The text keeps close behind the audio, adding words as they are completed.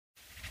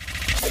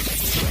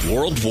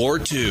World War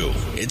II.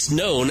 It's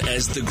known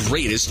as the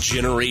Greatest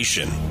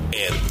Generation,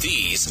 and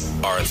these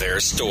are their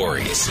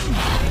stories.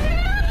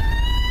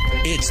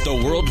 It's the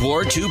World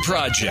War II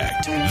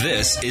Project.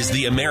 This is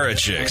the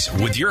Americhicks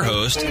with your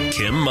host,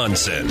 Kim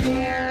Munson.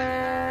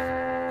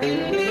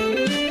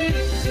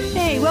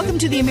 Hey, welcome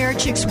to the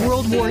Americhicks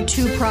World War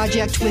II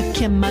Project with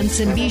Kim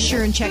Munson. Be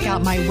sure and check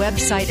out my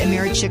website,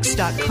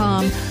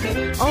 americhicks.com.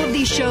 All of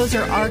these shows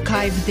are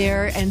archived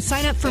there, and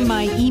sign up for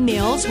my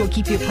emails. We'll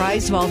keep you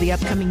apprised of all the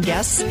upcoming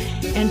guests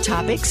and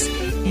topics.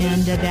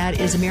 And that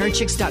is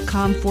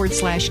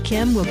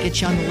americhicks.com/Kim. We'll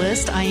get you on the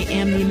list. I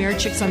am the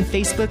Americhicks on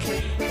Facebook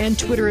and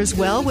Twitter as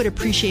well. Would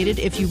appreciate it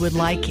if you would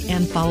like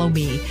and follow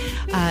me.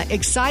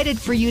 Excited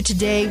for you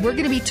today. We're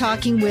going to be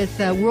talking with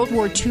World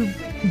War II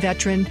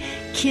veteran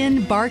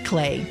Ken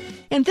Barclay.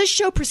 And this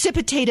show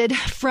precipitated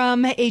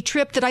from a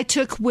trip that I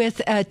took with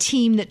a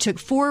team that took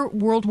 4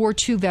 World War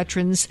II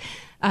veterans,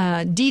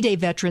 D-Day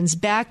veterans,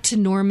 back to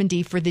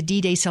Normandy for the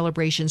D-Day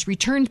celebrations,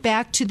 returned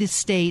back to the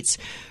States,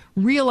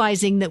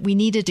 realizing that we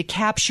needed to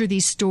capture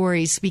these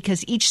stories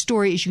because each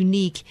story is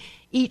unique.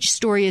 Each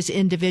story is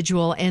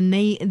individual, and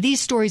these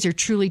stories are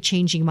truly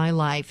changing my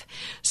life.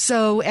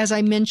 So, as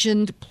I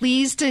mentioned,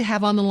 pleased to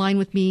have on the line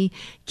with me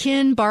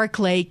Ken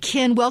Barclay.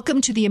 Ken,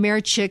 welcome to the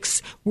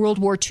Americhicks World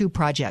War II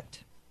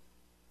Project.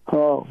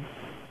 Oh,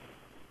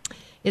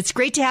 it's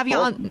great to have you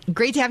on.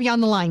 Great to have you on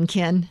the line,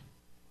 Ken.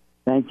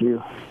 Thank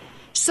you.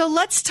 So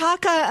let's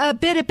talk a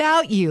bit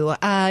about you.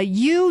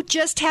 You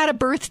just had a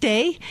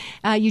birthday.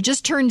 You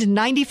just turned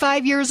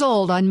 95 years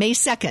old on May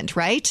 2nd,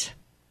 right?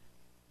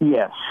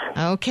 Yes.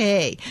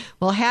 Okay.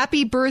 Well,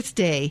 happy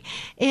birthday.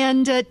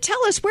 And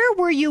tell us, where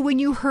were you when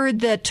you heard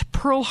that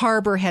Pearl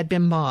Harbor had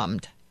been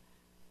bombed?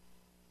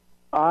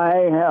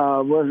 I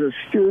was a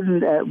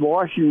student at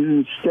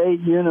Washington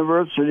State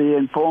University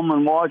in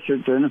Pullman,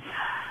 Washington,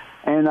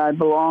 and I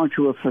belonged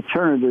to a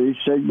fraternity,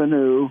 Sigma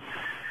Nu.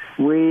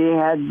 We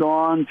had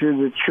gone to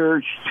the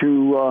church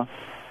to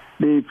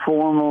be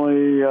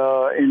formally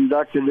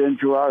inducted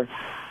into our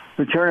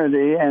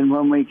fraternity, and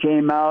when we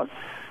came out,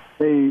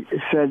 they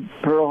said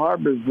Pearl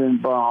Harbor's been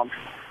bombed.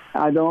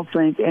 I don't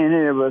think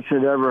any of us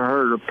had ever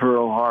heard of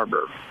Pearl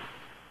Harbor.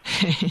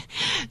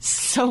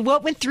 So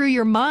what went through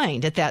your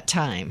mind at that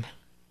time?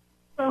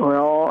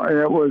 Well,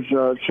 it was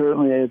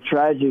certainly a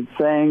tragic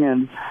thing,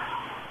 and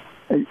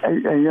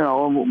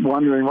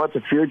wondering what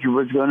the future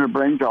was going to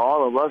bring to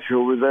all of us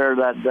who were there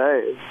that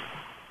day,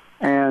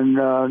 and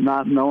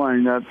not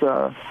knowing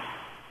that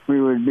we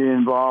would be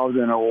involved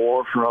in a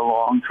war for a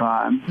long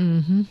time.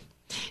 Mm-hmm.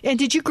 And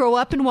did you grow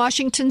up in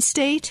Washington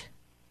State?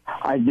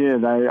 I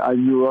did. I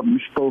grew up in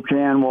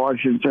Spokane,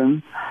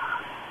 Washington,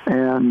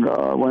 and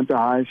went to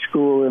high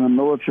school in a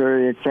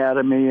military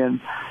academy in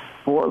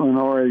Portland,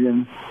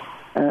 Oregon,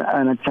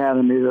 an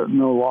academy that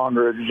no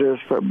longer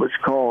exists, but was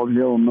called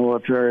Hill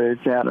Military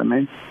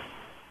Academy.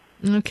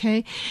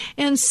 Okay.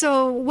 And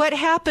so what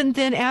happened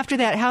then after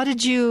that? How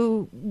did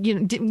you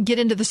get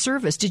into the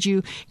service? Did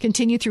you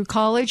continue through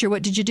college, or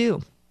what did you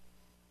do?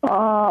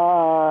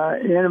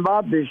 In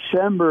about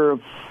December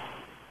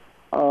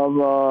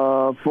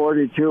of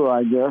 42,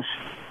 I guess,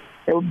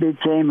 it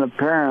became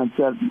apparent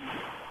that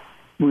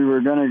we were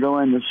going to go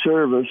into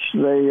service.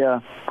 They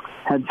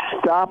had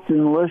stopped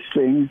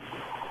enlisting,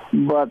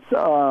 but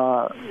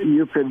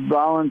you could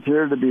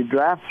volunteer to be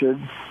drafted,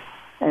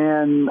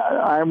 and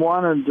I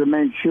wanted to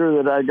make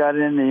sure that I got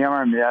in the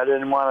Army. I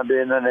didn't want to be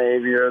in the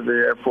Navy or the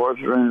Air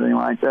Force or anything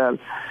like that,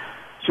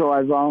 so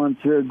I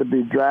volunteered to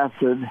be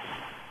drafted.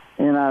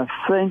 And I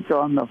think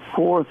on the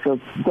 4th of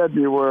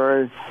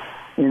February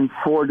in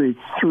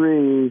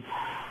 43,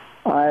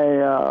 I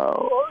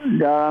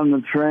got on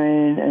the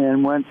train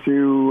and went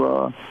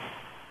to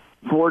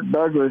Fort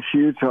Douglas,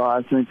 Utah,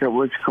 I think it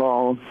was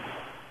called.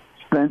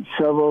 Spent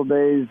several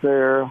days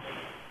there.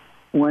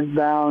 Went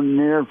down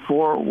near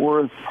Fort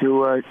Worth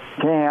to a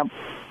camp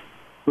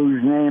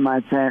whose name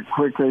I can't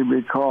quickly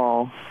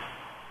recall,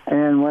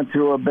 and went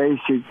through a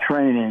basic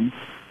training.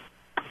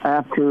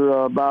 After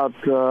about,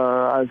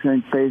 I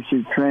think,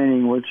 basic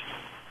training, which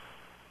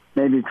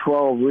maybe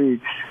 12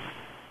 weeks,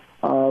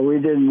 we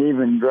didn't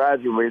even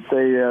graduate.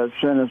 They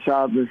sent us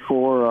out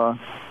before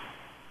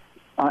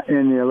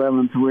in the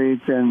 11th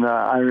week, and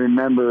I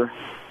remember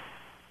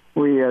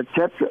we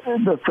kept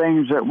the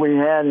things that we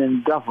had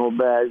in duffel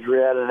bags. We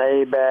had an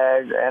A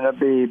bag and a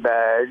B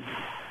bag,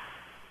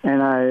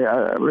 and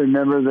I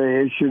remember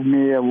they issued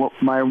me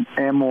my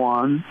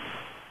M1.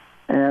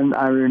 And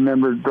I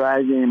remember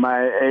dragging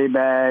my A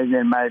bag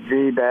and my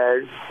B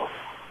bag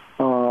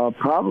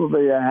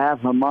probably a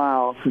half a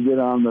mile to get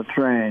on the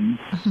train.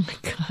 Oh my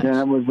gosh. Then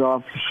it was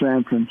off to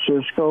San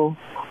Francisco.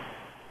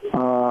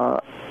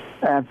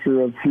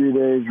 After a few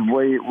days'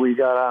 wait, we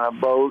got on a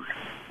boat,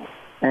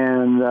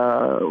 and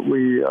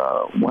we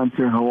went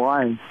to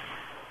Hawaii.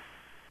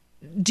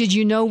 Did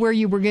you know where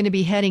you were going to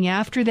be heading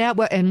after that?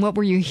 And what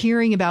were you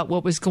hearing about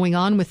what was going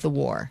on with the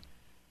war?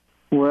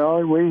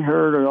 Well, we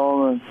heard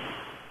all the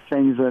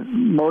things that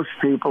most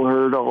people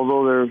heard,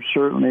 although there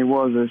certainly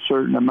was a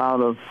certain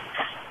amount of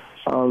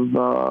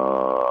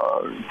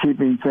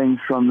keeping things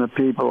from the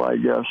people, I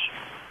guess.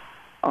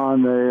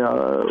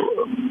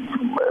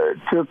 It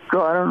took,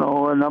 I don't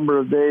know, a number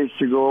of days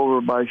to go over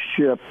by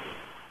ship.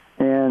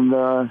 And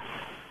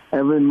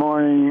every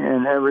morning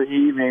and every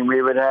evening we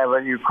would have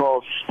what you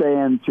call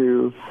stand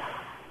to,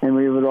 and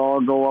we would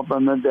all go up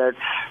on the decks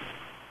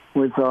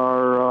with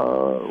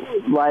our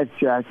life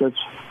jackets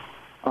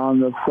on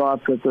the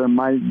thought that there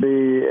might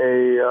be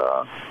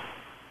a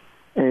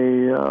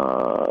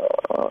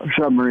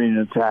submarine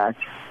attack.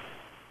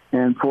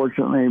 And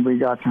fortunately, we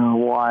got to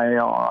Hawaii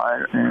all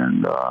right,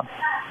 and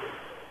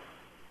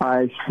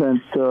I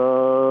spent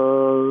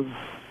a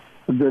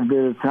good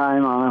bit of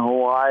time on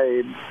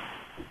Hawaii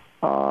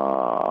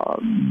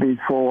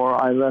before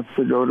I left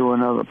to go to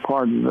another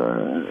part of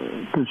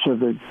the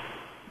Pacific.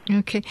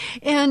 Okay.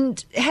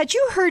 And had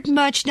you heard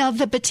much? Now,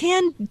 the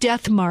Bataan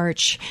Death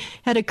March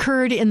had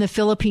occurred in the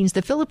Philippines.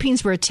 The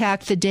Philippines were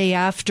attacked the day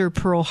after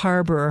Pearl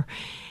Harbor.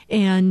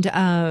 And,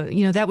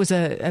 that was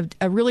a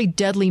really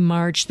deadly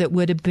march that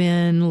would have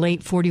been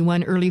late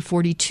 41, early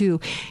 42.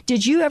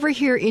 Did you ever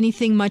hear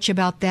anything much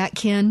about that,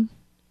 Ken?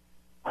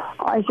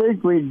 I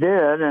think we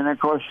did. And, of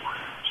course,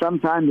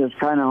 sometimes it's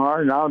kind of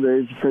hard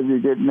nowadays because you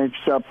get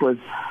mixed up with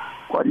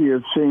what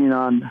you've seen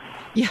on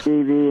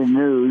TV and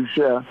news.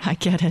 I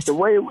get it. The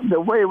way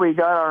we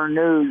got our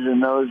news in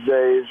those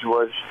days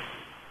was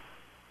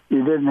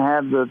you didn't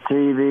have the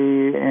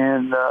TV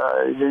and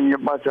you didn't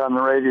get much on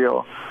the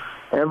radio.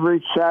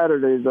 Every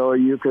Saturday, though,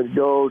 you could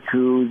go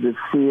to the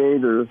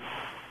theater,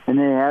 and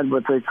they had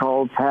what they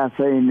called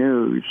Pathé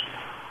News.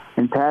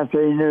 And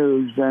Pathé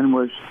News then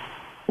was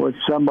what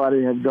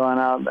somebody had gone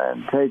out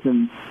and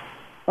taken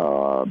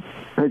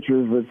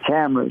pictures with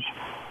cameras,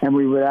 and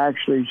we would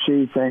actually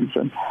see things.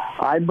 And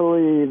I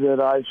believe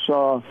that I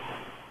saw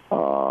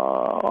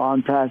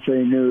on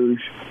Pathé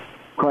News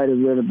quite a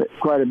bit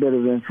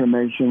of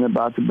information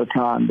about the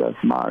Bataan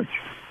Death March.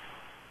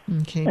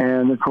 Okay.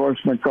 And of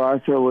course,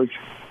 MacArthur was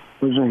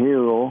a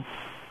hero.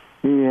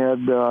 He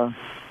had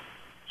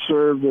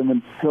served in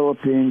the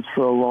Philippines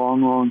for a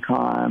long, long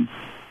time,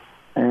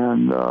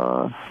 and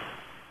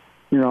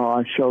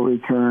I Shall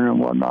Return and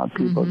whatnot.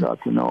 People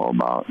got to know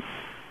about.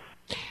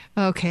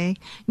 Okay.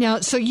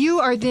 Now, so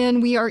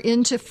we are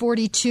into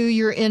 42.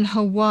 You're in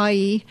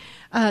Hawaii.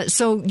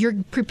 So you're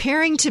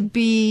preparing to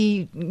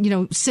be,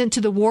 sent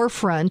to the war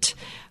front.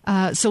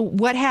 So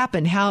what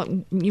happened?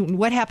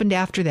 What happened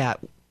after that?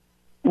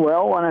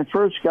 Well, when I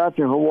first got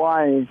to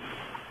Hawaii,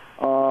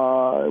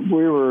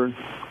 we were,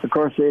 of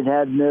course, they'd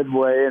had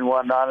Midway and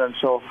whatnot, and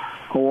so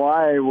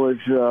Hawaii was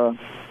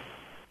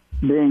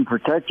being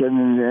protected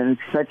and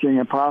expecting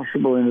a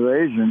possible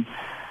invasion.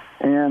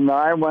 And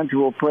I went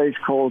to a place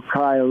called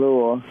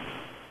Kailua,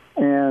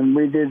 and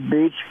we did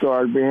beach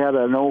guard. We had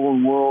an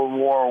old World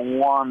War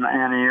I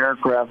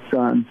anti-aircraft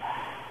gun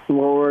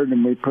lowered,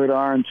 and we put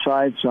iron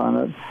sights on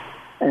it.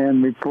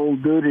 And we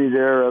pulled duty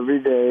there every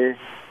day,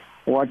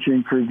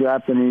 watching for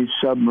Japanese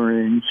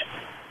submarines,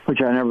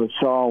 which I never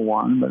saw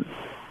one, but it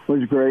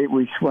was great.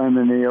 We swam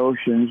in the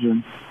oceans.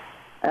 And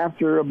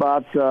after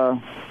about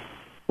 4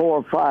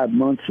 or 5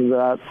 months of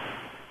that,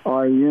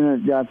 our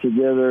unit got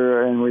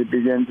together and we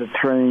began to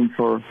train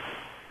for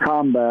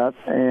combat.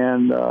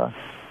 And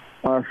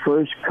our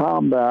first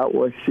combat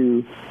was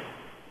to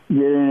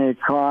get in a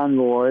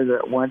convoy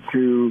that went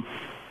to,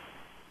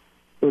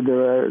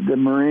 the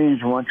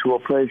Marines went to a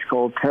place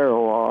called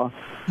Tarawa,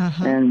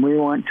 and we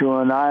went to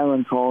an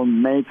island called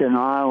Macon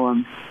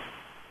Island.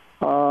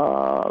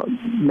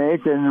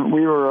 Macon,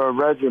 we were a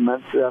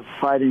regiment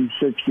fighting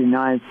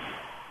 69th,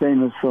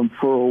 famous from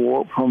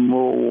World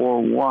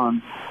War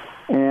I.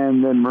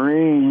 And the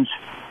Marines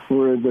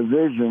were a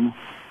division.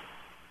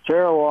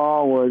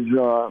 Tarawa was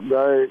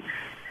very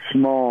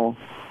small,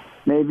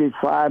 maybe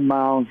 5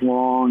 miles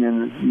long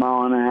and a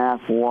mile and a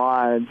half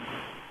wide.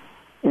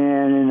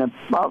 And in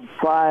about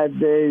 5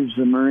 days,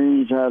 the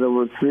Marines had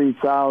over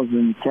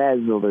 3,000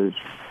 casualties,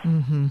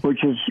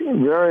 which is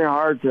very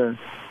hard to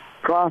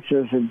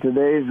process in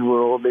today's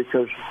world,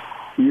 because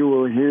you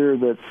will hear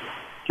that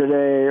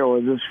today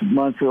or this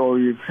month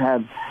you've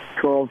had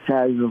 12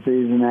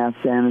 casualties in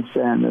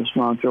Afghanistan this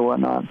month or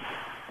whatnot,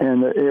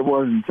 and it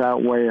wasn't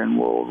that way in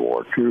World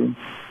War II.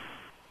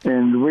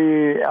 And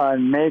we,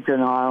 on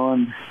Macon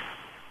Island,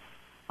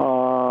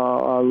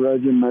 our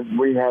regiment,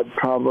 we had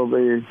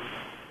probably,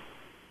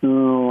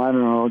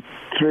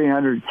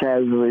 300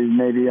 casualties,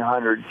 maybe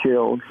 100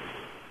 killed.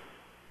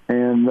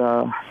 And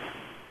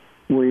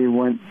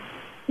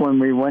when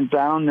we went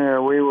down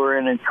there, we were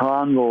in a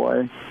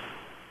convoy,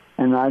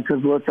 and I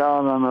could look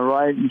out on the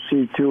right and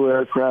see 2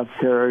 aircraft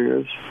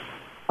carriers.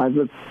 I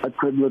could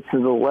look to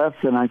the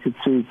left, and I could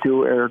see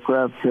 2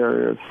 aircraft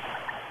carriers.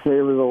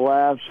 They were the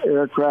last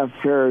aircraft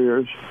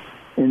carriers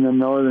in the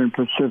northern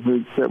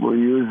Pacific that were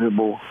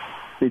usable,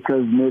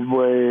 because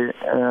Midway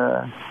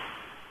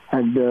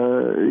had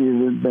either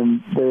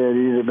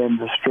been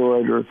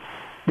destroyed or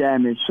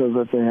damaged, so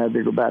that they had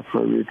to go back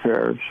for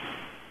repairs.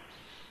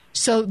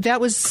 So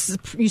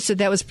you said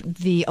that was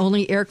the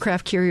only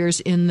aircraft carriers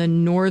in the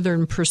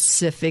Northern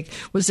Pacific.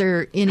 Was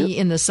there any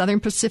in the Southern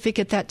Pacific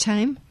at that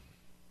time?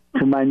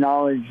 To my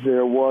knowledge,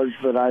 there was,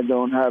 but I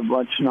don't have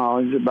much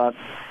knowledge about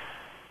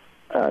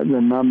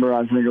the number.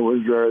 I think it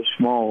was very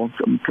small,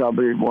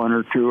 probably one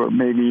or two or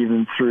maybe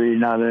even three,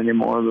 not any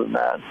more than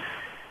that.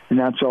 And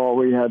that's all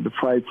we had to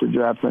fight the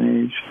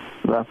Japanese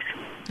left.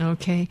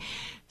 Okay.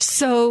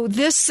 So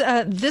this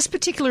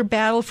particular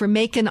battle for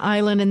Makin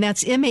Island, and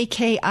that's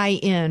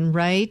Makin,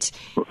 right?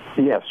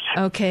 Yes.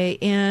 Okay,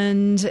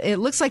 and it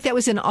looks like that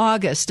was in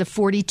August of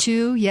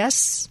 42,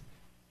 yes?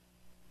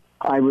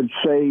 I would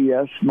say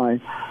yes.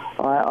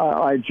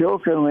 I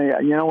jokingly,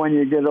 when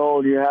you get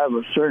old, you have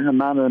a certain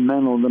amount of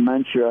mental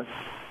dementia.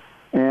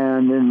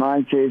 And in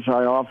my case,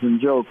 I often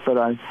joke, but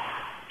I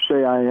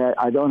say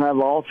I don't have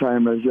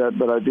Alzheimer's yet,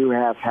 but I do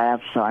have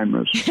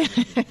half-timers.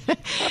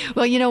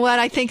 Well, you know what?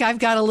 I think I've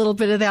got a little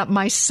bit of that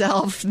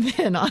myself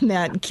then on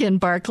that, Ken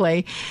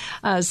Barclay.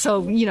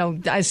 So,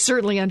 I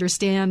certainly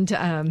understand.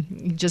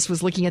 Just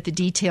was looking at the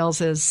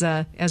details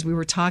as we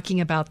were talking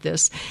about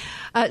this.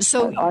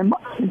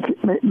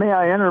 May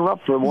I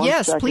interrupt for 1 second?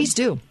 Yes, please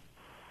do.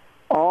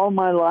 All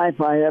my life,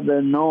 I have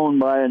been known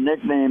by a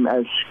nickname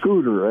as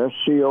Scooter,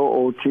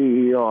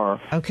 Scooter.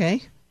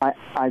 Okay.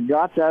 I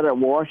got that at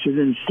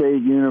Washington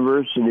State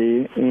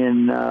University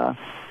when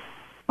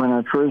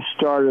I first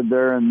started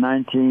there in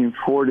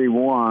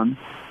 1941.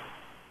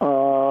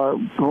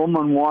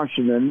 Pullman,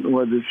 Washington,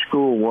 where the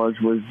school was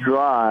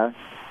dry,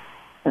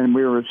 and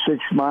we were 6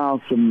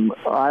 miles from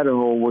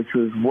Idaho, which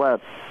was wet.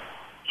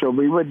 So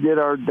we would get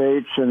our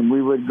dates, and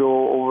we would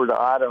go over to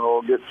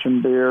Idaho, get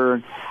some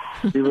beer.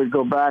 We would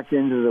go back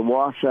into the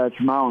Wasatch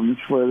Mountains,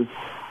 where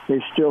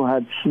they still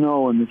had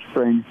snow in the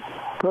spring,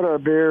 put our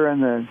beer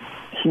in the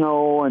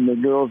snow, and the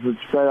girls would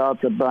spread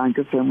out the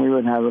blankets, and we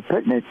would have a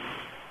picnic.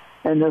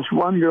 And this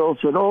one girl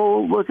said,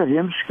 "Oh, look at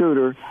him,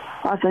 Scooter.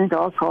 I think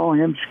I'll call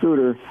him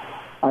Scooter."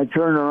 I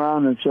turned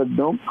around and said,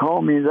 "Don't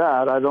call me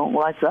that. I don't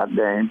like that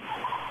name."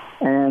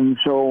 And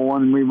so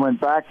when we went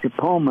back to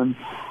Pullman,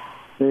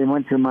 they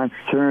went to my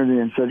fraternity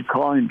and said,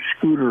 "Call him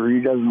Scooter.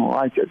 He doesn't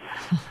like it."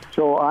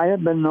 So I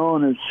have been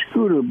known as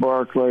Scooter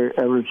Barclay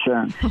ever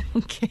since.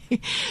 Okay.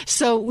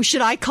 So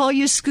should I call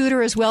you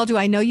Scooter as well? Do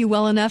I know you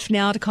well enough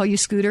now to call you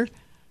Scooter?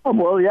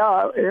 Well,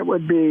 yeah, it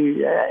would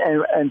be,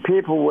 and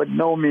people would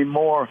know me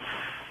more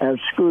as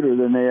Scooter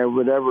than they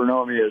would ever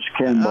know me as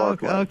Ken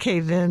Barclay. Okay,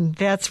 then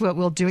that's what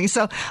we'll do.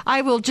 So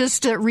I will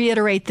just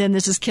reiterate then,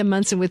 this is Kim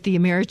Munson with the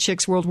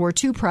Americhicks World War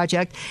II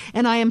Project,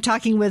 and I am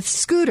talking with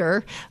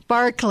Scooter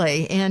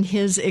Barclay and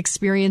his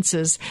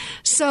experiences.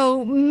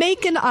 So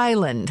Makin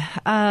Island,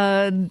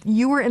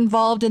 you were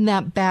involved in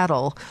that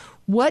battle.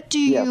 What do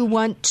you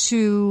want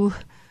to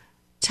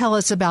tell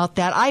us about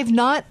that? I've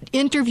not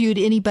interviewed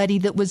anybody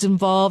that was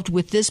involved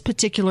with this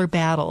particular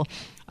battle.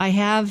 I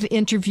have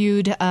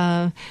interviewed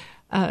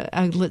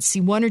let's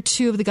see, one or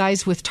two of the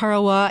guys with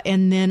Tarawa,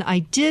 and then I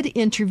did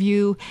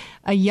interview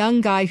a young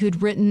guy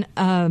who'd written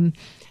a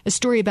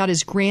story about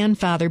his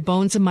grandfather,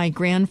 Bones of My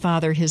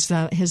Grandfather.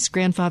 His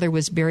grandfather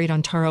was buried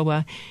on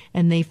Tarawa,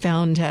 and they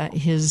found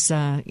his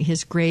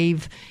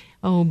grave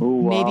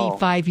maybe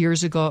 5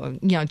 years ago,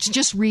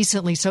 just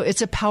recently. So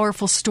it's a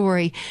powerful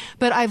story.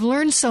 But I've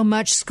learned so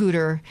much,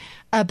 Scooter,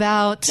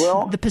 about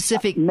the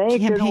Pacific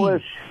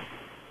campaign.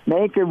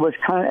 Macon was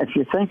kind of, if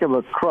you think of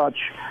a crutch,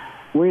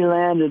 we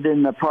landed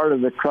in the part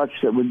of the crutch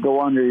that would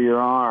go under your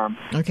arm.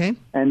 Okay.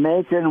 And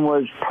Macon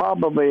was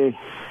probably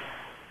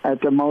at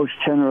the most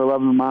 10 or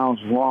 11 miles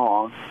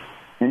long.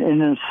 And in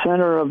the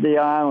center of the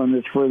island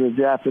is where the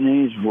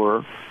Japanese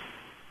were.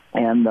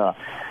 And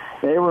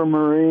they were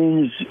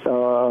Marines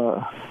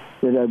that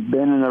had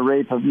been in the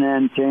rape of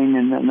Nanking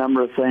and a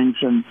number of things.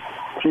 And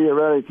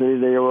theoretically,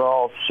 they were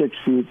all 6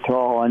 feet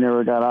tall. I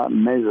never got out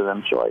and measured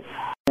them, so I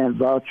can't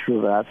vouch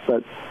for that.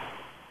 But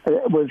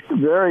it was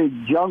very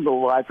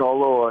jungle-like,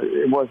 although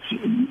it was,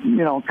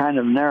 kind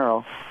of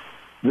narrow,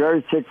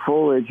 very thick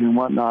foliage and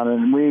whatnot.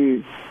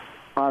 And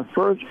our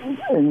first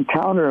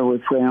encounter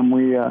with them,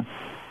 we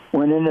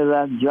went into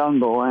that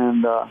jungle,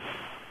 and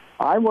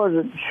I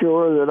wasn't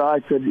sure that I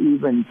could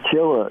even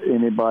kill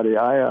anybody.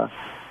 I,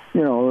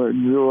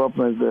 grew up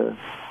as a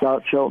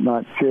thou shalt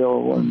not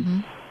kill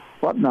and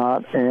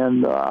whatnot,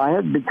 and I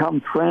had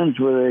become friends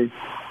with a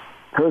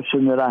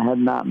person that I had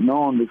not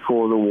known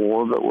before the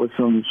war, but was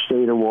from the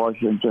state of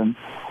Washington.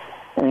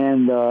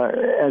 And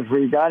as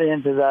we got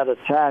into that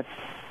attack,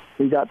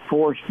 we got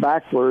forced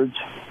backwards,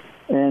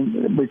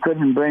 and we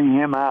couldn't bring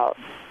him out.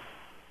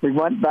 We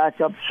went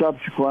back up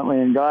subsequently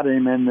and got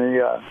him, and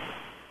the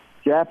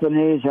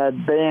Japanese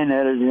had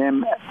bayoneted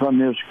him from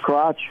his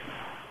crotch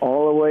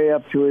all the way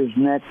up to his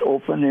neck,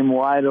 opened him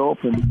wide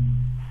open.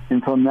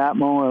 And from that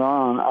moment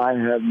on, I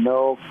had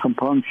no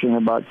compunction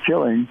about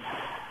killing.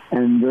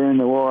 And during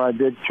the war, I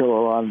did kill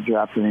a lot of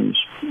Japanese.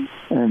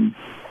 And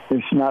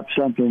it's not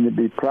something to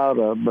be proud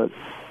of, but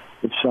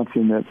it's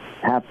something that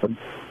happened.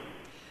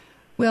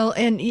 Well,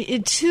 and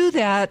to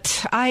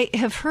that, I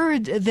have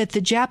heard that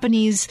the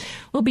Japanese,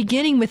 well,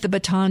 beginning with the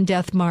Bataan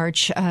Death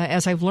March,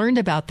 as I've learned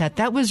about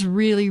that was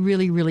really,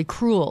 really, really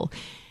cruel.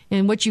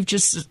 And what you've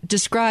just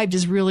described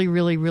is really,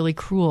 really, really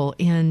cruel.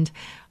 And,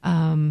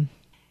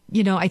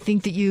 I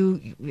think that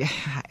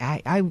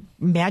I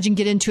imagine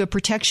get into a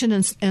protection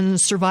and a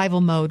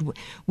survival mode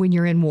when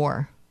you're in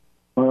war.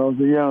 Well,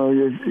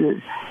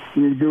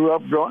 you grew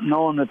up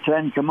knowing the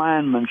Ten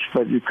Commandments,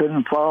 but you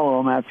couldn't follow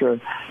them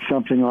after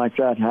something like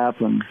that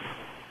happened.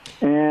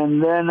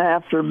 And then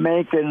after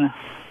Macon,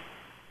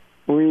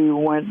 we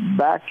went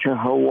back to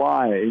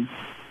Hawaii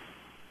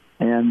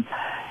and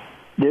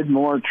did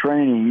more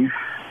training.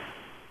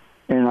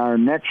 And our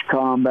next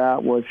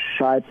combat was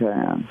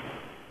Saipan.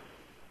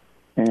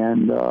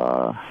 And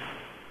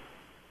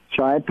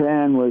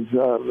Saipan was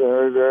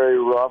very, very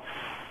rough.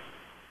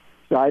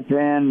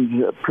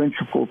 Saipan's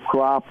principal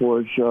crop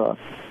was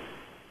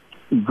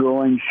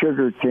growing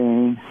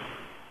sugarcane,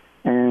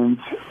 and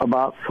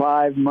about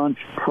 5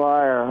 months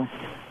prior,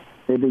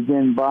 they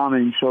began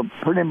bombing, so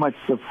pretty much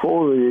the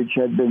foliage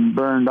had been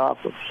burned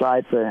off of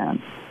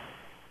Saipan.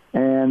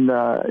 And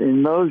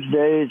in those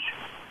days,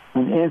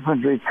 an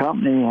infantry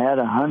company had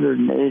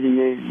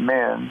 188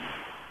 men,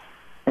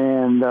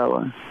 and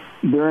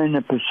during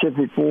the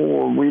Pacific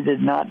War, we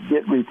did not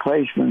get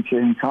replacements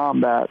in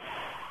combat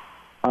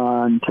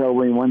until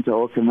we went to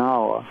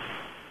Okinawa.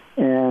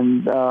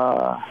 And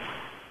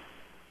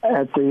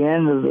at the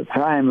end of the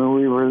time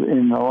we were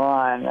in the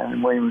line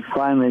and when we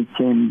finally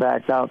came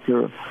back out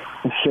to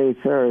a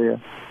safe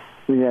area,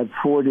 we had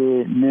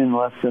 48 men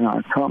left in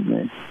our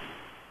company.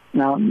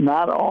 Now,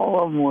 not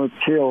all of them were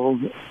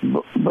killed,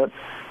 but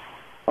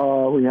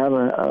we had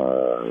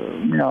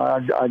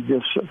I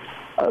guess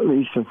at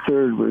least a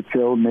third were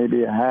killed,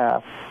 maybe a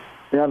half.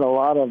 We had a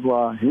lot of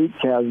heat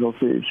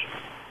casualties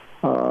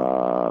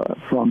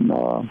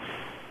from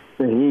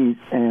the heat,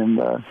 and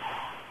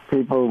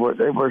people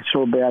were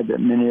so bad that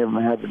many of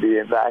them had to be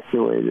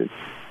evacuated.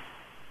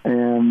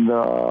 And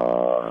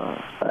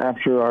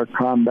after our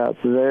combat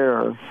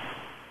there,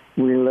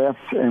 we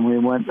left and we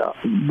went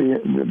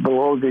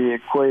below the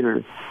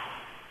equator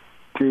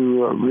to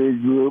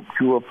regroup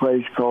to a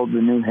place called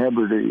the New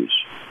Hebrides.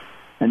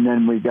 And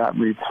then we got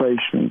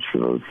replacements for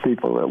those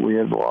people that we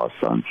had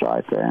lost on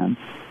Saipan.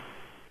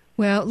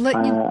 Well,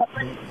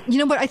 you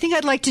know what I think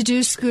I'd like to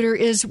do, Scooter,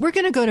 is we're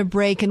going to go to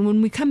break. And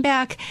when we come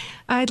back,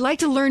 I'd like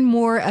to learn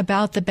more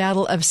about the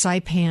Battle of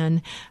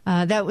Saipan.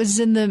 That was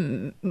in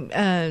the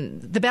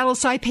Battle of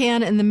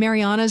Saipan and the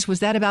Marianas.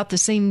 Was that about the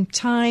same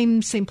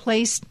time, same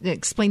place?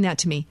 Explain that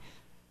to me.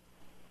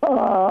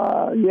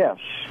 Yes.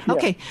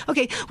 Okay.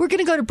 We're going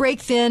to go to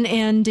break then,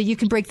 and you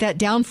can break that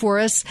down for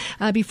us.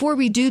 Before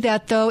we do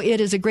that, though,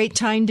 it is a great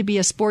time to be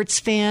a sports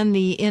fan.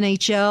 The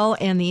NHL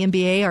and the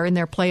NBA are in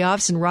their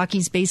playoffs, and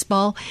Rockies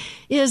baseball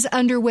is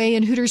underway,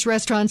 and Hooters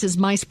Restaurants is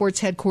my sports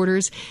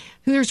headquarters.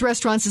 Hooters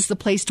Restaurants is the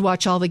place to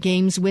watch all the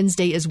games.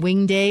 Wednesday is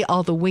Wing Day.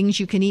 All the wings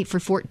you can eat for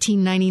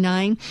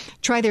 $14.99.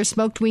 Try their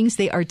smoked wings.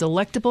 They are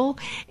delectable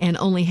and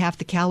only half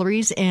the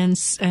calories. And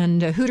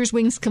Hooters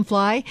wings can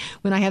fly.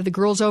 When I have the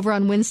girls over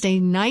on Wednesday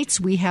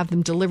nights, we have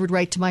them delivered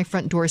right to my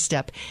front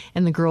doorstep,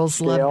 and the girls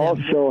love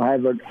them.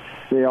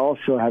 They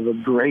also have a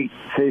great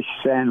fish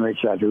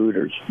sandwich at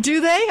Hooters. Do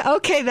they?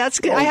 Okay, that's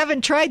good. I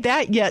haven't tried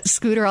that yet,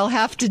 Scooter. I'll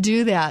have to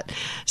do that.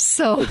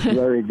 So it's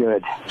very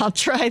good. I'll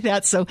try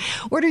that. So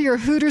order your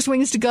Hooters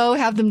wings to go,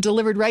 have them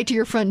delivered right to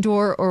your front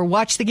door, or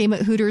watch the game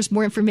at Hooters.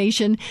 More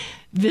information,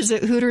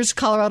 visit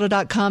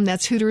HootersColorado.com.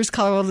 That's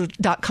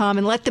HootersColorado.com,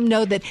 and let them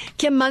know that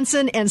Kim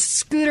Munson and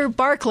Scooter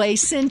Barclay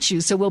sent you.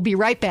 So we'll be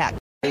right back.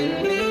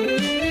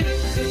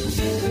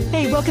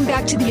 Hey, welcome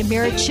back to the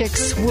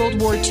AmeriChicks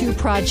World War II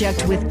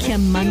project with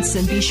Kim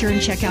Munson. Be sure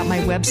and check out my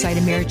website,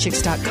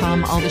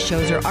 AmeriChicks.com. All the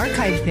shows are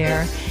archived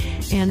there.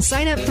 And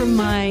sign up for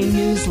my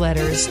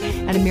newsletters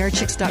at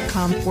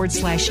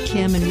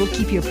AmeriChicks.com/Kim, and we'll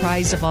keep you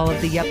apprised of all of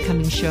the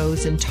upcoming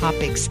shows and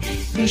topics.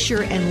 Be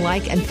sure and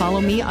like and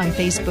follow me on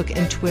Facebook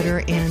and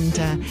Twitter. And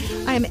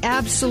I am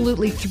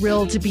absolutely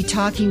thrilled to be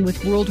talking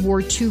with World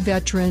War II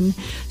veteran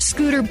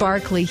Scooter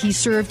Barclay. He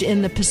served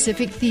in the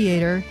Pacific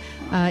Theater.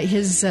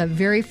 His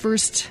very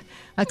first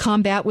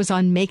combat was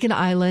on Macon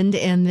Island,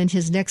 and then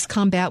his next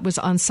combat was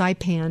on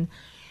Saipan.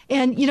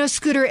 And,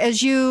 Scooter,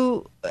 as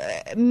you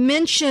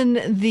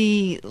mention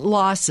the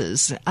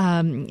losses,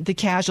 the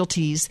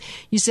casualties,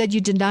 you said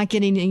you did not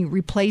get any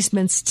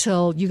replacements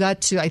till you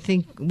got to, I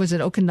think, was it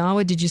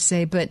Okinawa, did you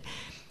say? But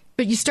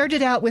you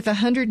started out with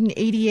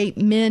 188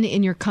 men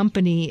in your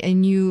company,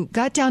 and you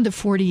got down to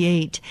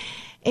 48.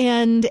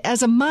 And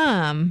as a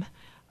mom,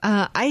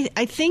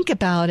 I think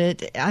about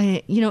it.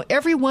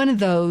 Every one of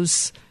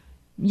those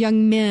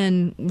young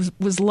men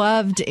was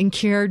loved and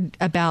cared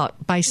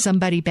about by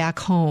somebody back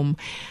home.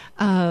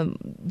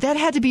 That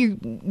had to be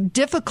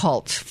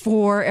difficult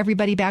for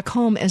everybody back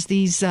home as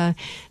these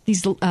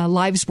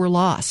lives were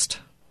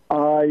lost.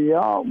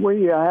 Yeah,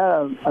 we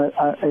had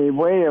a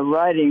way of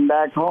writing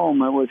back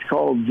home. It was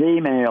called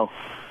Z-mail.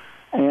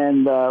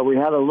 And we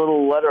had a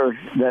little letter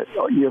that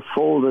you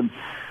folded,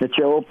 that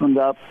you opened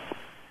up,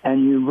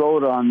 and you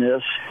wrote on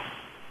this.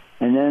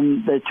 And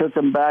then they took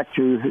them back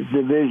to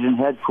division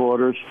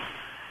headquarters,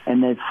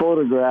 and they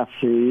photographed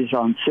these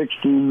on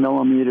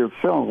 16-millimeter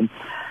film.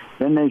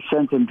 Then they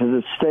sent them to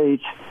the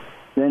States.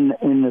 Then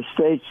in the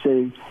States,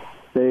 they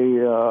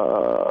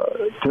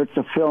took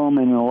the film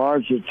and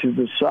enlarged it to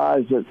the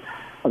size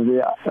of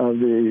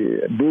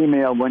the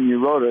B-mail when you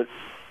wrote it,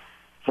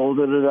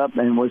 folded it up,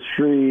 and was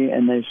free,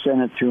 and they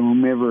sent it to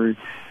whomever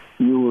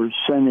you were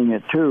sending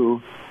it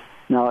to.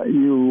 Now,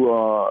 you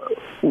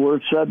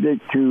were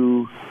subject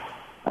to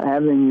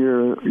having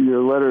your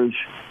letters,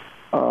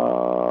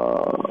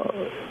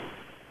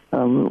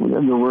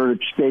 the word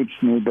escapes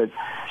me, but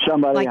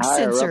somebody like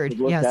higher censored. up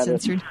would look at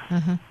censored.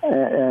 it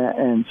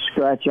and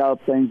scratch out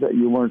things that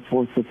you weren't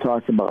supposed to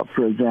talk about.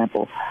 For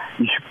example,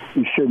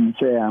 you shouldn't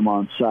say I'm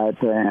on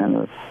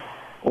Saipan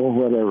or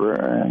whatever,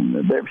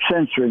 and they're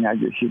censoring, I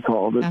guess you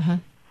called it.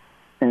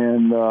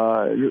 And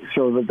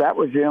so that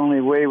was the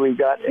only way we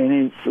got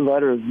any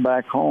letters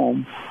back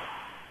home.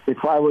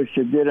 If I was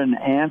to get an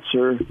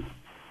answer,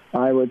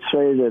 I would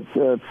say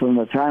that from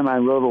the time I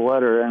wrote a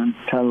letter and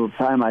to the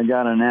time I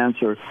got an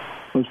answer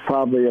was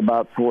probably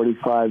about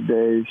 45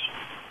 days.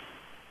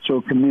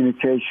 So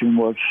communication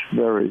was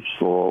very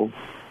slow.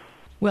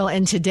 Well,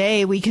 and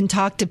today we can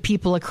talk to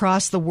people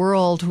across the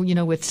world,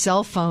 with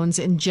cell phones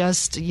in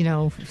just,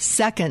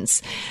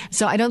 seconds.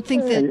 So I don't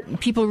think that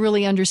people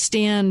really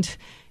understand,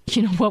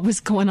 what was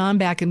going on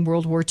back in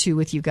World War II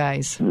with you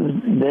guys.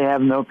 They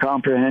have no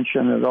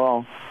comprehension at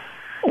all.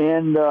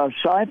 And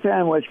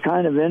Saipan was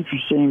kind of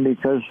interesting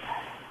because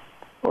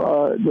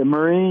the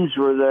Marines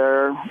were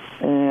there,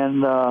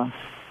 and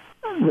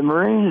the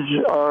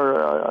Marines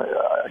are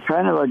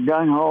kind of a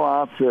gung-ho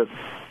outfit.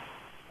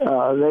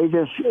 They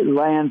just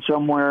land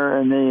somewhere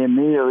and they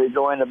immediately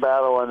go into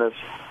battle, and it's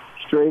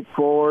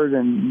straightforward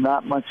and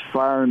not much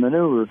fire and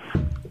maneuver.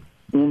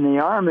 In the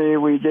Army,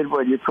 we did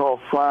what you call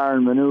fire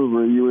and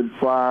maneuver. You would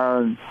fire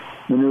and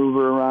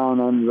maneuver around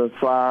under the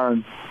fire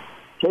and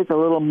take a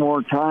little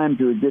more time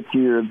to get to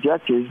your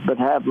objectives, but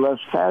have less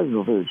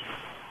casualties.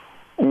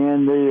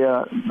 And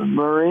the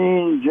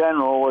Marine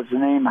general was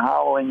named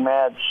Howling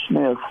Mad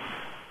Smith,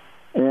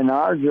 and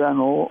our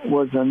general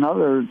was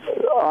another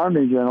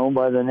Army general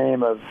by the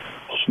name of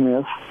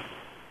Smith.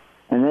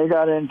 And they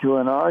got into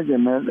an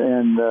argument,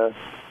 and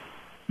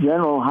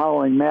General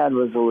Howling Mad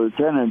was a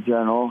lieutenant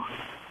general.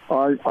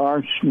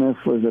 Our Smith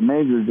was a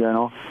major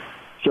general.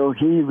 So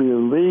he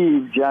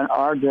relieved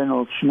our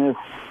General Smith.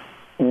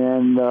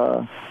 And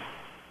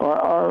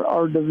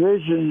our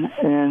division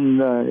and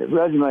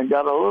regiment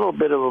got a little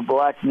bit of a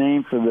black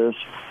name for this,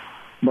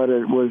 but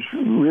it was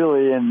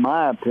really, in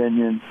my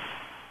opinion,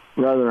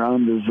 rather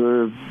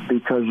undeserved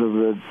because of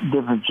the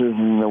differences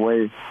in the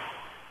way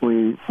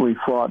we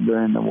fought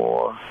during the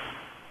war.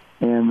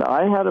 And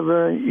I had a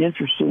very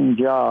interesting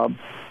job.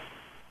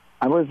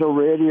 I was a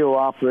radio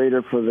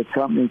operator for the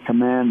company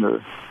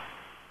commander,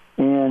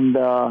 and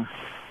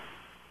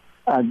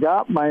I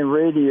got my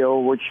radio,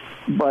 which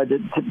by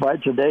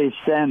today's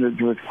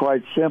standards was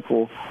quite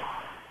simple,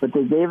 but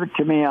they gave it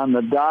to me on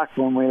the dock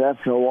when we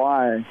left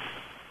Hawaii.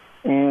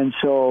 And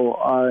so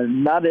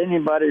not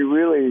anybody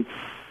really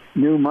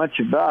knew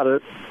much about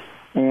it.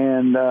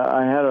 And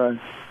I had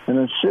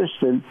an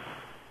assistant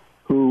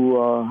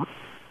who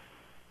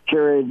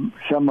carried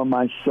some of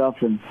my stuff,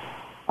 and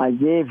I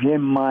gave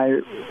him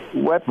my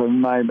weapon,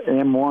 my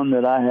M1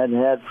 that I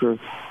had for,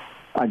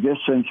 I guess,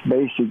 since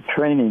basic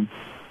training,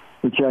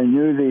 which I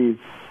knew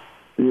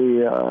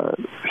the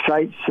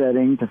sight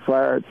setting to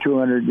fire at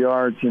 200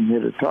 yards and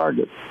hit a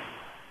target.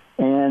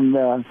 And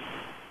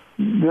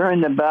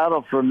during the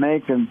battle for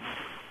Macon,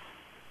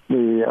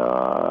 the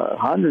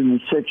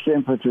 106th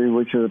Infantry,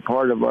 which is a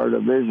part of our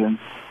division,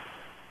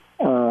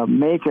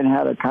 Macon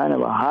had a kind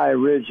of a high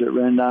ridge that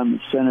ran down the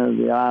center of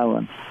the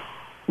island.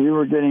 We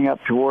were getting up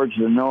towards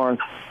the north,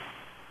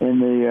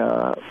 and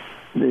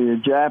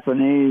the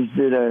Japanese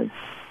did a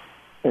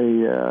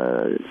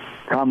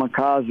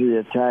kamikaze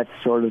attack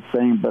sort of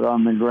thing, but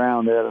on the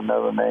ground. They had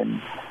another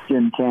name,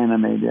 Jim Canna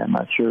maybe, I'm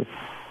not sure.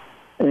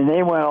 And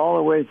they went all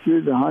the way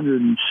through the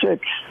 106th.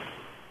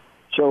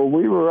 So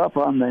we were up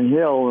on the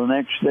hill. The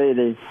next day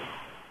they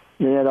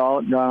had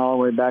gone all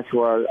the way back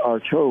to our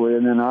artillery,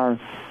 and then our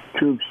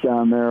troops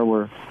down there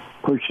were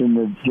pushing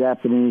the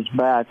Japanese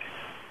back.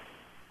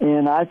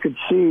 And I could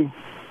see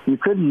you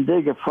couldn't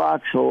dig a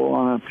foxhole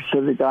on a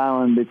Pacific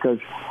island because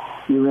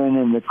you ran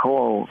into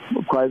coral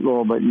quite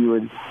low, but you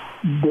would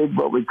dig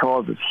what we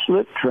call the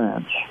slit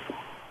trench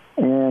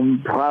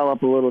and pile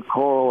up a little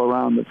coral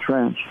around the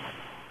trench.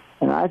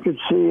 And I could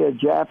see a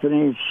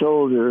Japanese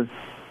soldier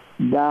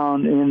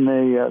down in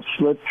the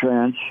slit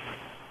trench,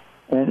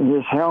 and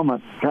his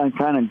helmet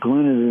kind of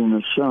glinted in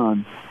the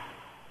sun.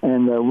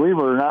 And we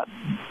were not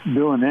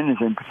doing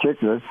anything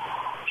particular.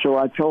 So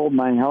I told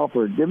my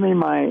helper, give me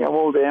my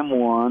old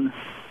M1.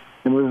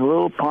 There was a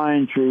little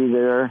pine tree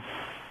there.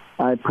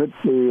 I put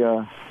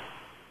the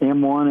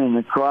M1 in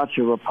the crotch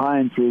of a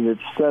pine tree that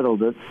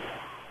settled it,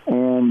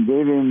 and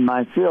gave him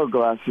my field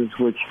glasses,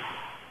 which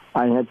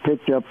I had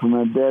picked up from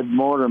a dead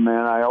mortar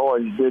man. I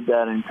always did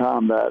that in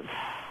combat.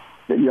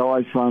 you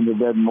always found the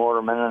dead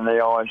mortarmen, and they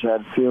always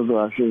had field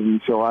glasses,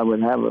 and so I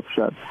would have a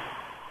set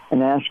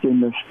and ask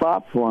him to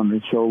spot for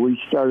me. So we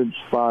started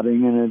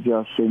spotting and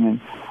adjusting,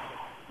 and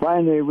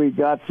finally we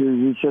got to,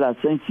 he said, I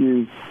think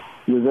you're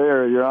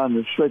there, you're on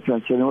the switch.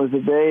 I said, it was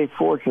a day,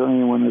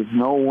 fortunately, when there's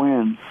no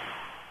wind,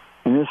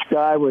 and this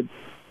guy would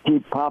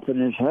keep popping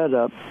his head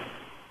up,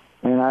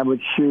 and I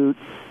would shoot,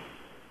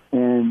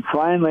 and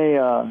finally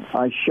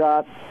I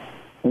shot,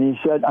 and he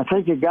said, I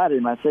think you got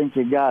him, I think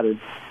you got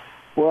him.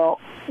 Well,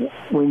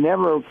 we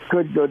never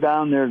could go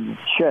down there to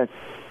check.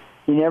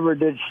 He never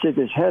did stick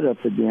his head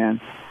up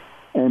again.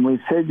 And we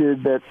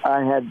figured that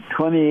I had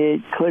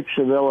 28 clicks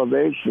of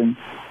elevation.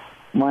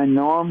 My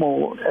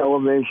normal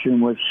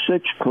elevation was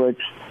 6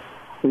 clicks.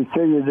 We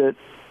figured that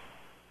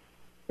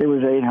it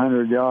was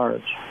 800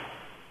 yards.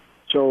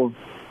 So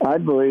I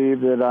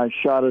believe that I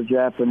shot a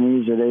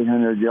Japanese at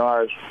 800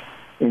 yards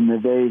in the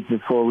days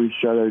before we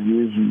started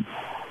using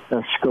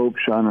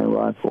scopes on our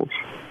rifles.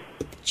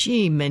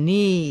 Gee,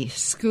 Mani,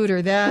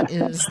 Scooter,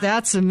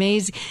 that's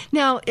amazing.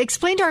 Now,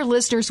 explain to our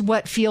listeners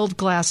what field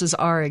glasses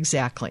are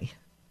exactly.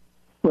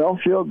 Well,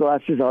 field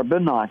glasses are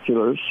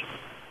binoculars,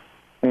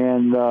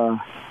 and the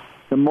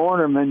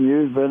mortarmen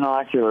used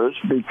binoculars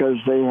because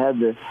they had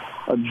to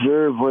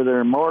observe where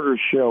their mortar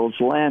shells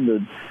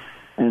landed,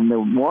 and the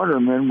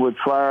mortarmen would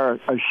fire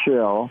a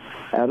shell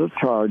at a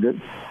target.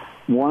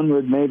 One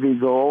would maybe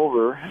go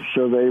over,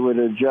 so they would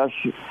adjust,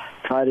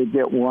 try to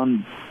get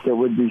one that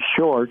would be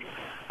short,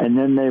 and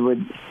then they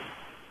would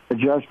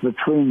adjust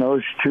between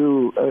those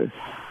two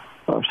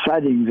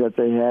sightings that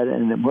they had,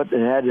 and what they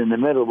had in the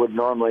middle would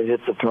normally hit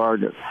the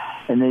target.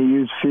 And they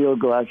used field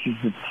glasses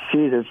to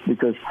see this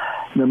because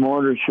the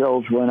mortar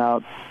shells went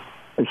out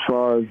as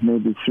far as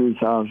maybe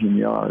 3,000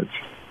 yards.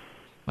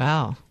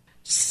 Wow.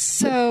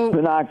 So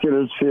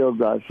binoculars, field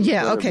glasses.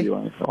 Yeah. Okay. You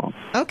want to call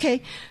them.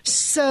 Okay.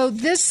 So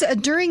this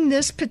during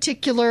this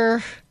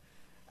particular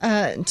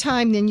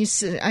time, then you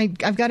said,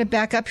 I've got to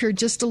back up here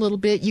just a little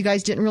bit. You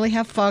guys didn't really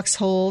have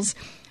foxholes.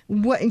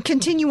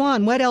 Continue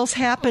on. What else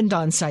happened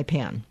on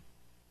Saipan?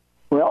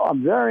 Well, a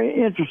very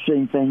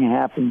interesting thing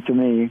happened to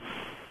me,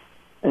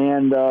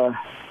 and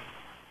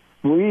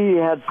we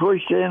had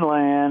pushed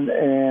inland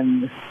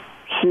and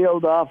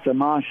sealed off the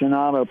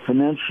Machinado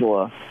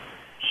Peninsula.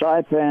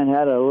 Saipan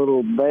had a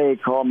little bay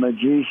called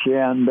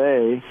Magician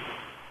Bay,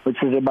 which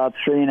was about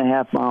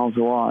 3.5 miles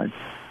wide.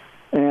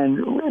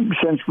 And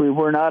since we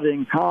were not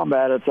in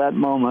combat at that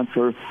moment,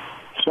 for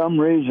some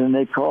reason,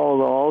 they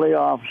called all the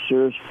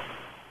officers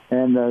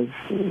and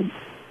the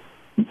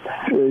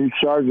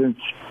sergeants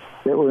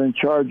that were in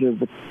charge of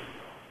the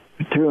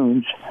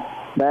platoons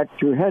back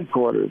to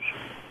headquarters.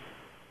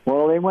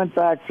 Well, they went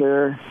back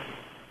there,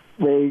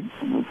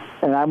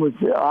 and I was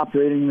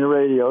operating the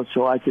radio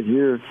so I could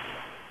hear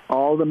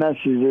all the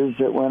messages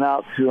that went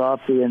out throughout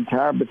the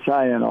entire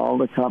battalion, all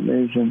the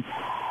companies, and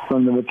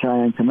from the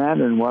battalion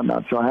commander and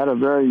whatnot. So I had a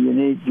very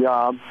unique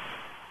job.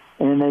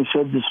 And they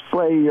said,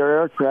 display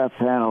your aircraft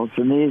panels.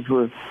 And these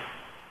were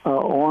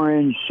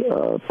orange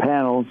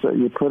panels that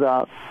you put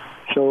out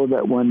so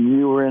that when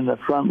you were in the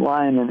front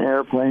line and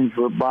airplanes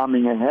were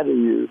bombing ahead of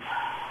you,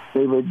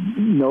 they would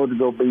know to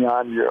go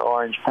beyond your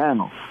orange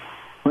panel.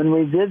 When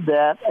we did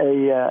that,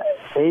 a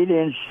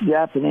 8-inch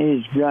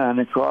Japanese gun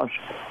across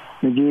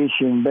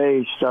Magician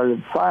Bay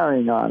started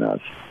firing on us.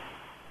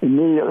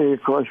 Immediately,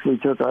 of course, we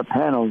took our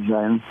panels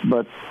in,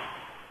 but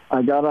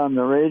I got on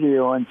the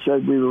radio and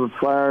said we were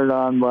fired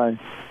on by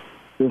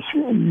this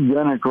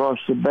gun across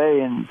the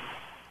bay, and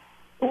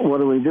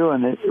what are we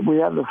doing? We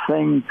have a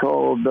thing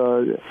called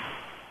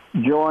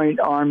Joint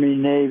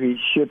Army-Navy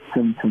Ship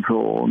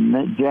Control,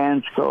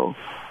 JANSCO.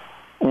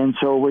 And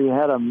so we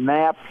had a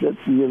map that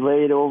you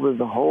laid over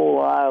the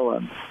whole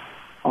island.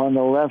 On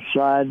the left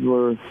side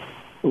were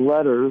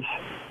letters.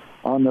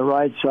 On the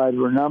right side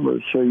were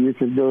numbers. So you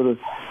could go to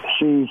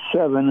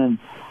C7 and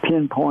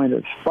pinpoint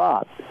a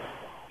spot.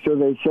 So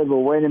they said,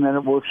 well, wait a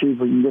minute, we'll see if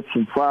we can get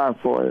some fire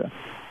for you.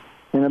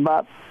 In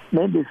about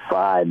maybe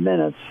 5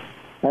 minutes,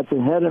 at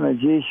the head of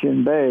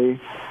Magician Bay,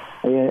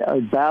 a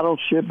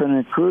battleship and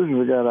a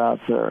cruiser got out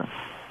there.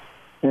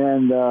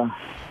 And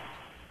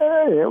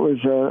it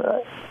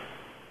was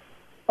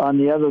on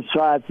the other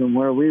side from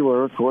where we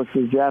were, of course,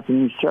 was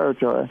Japanese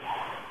territory.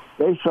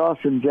 They saw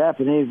some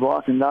Japanese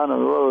walking down the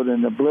road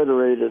and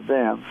obliterated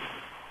them.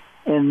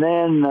 And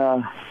then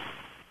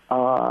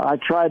I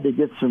tried to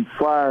get some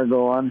fire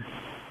going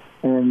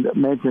and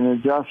make an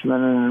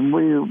adjustment, and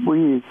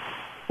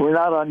we're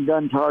not on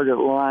gun target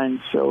lines,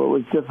 so it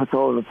was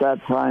difficult at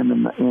that time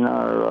in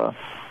our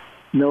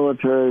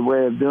military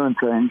way of doing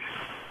things.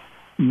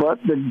 But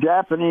the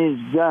Japanese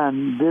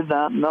gun did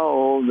not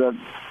know that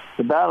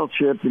the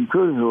battleship and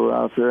cruiser were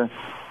out there,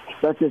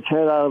 stuck its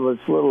head out of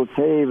its little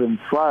cave and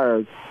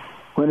fired.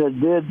 When it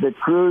did, the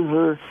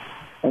cruiser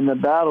and the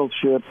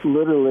battleship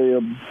literally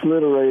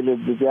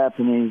obliterated the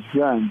Japanese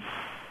gun.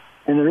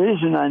 And the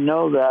reason I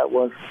know that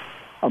was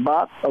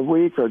about a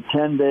week or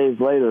 10 days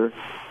later,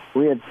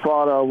 we had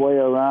fought our way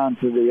around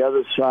to the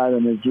other side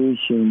of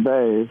Magician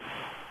Bay,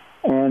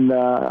 and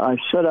I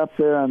sat up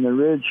there on the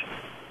ridge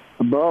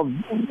above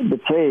the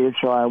cave,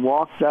 so I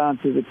walked down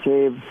to the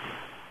cave,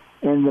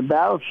 and the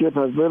battleship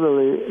had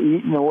literally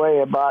eaten away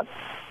about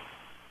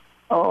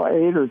 8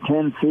 or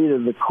 10 feet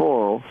of the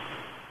coral.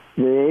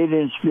 The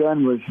 8-inch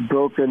gun was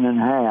broken in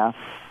half,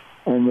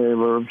 and there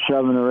were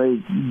 7 or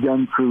 8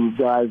 gun crew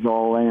guys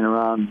all laying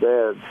around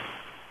dead.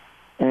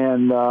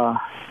 And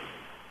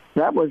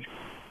that was,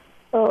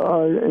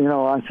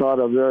 I thought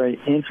a very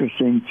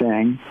interesting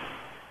thing.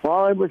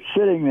 While I was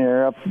sitting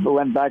there,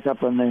 went back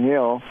up on the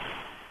hill,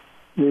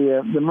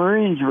 the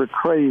Marines were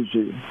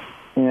crazy,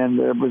 and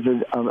there was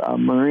a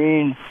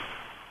Marine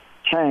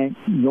tank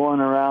going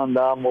around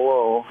down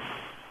below,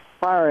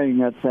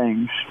 firing at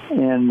things,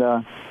 and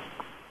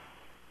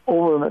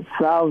over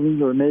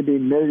thousands or maybe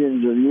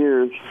millions of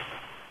years,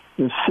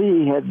 the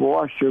sea had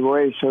washed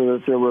away so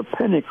that there were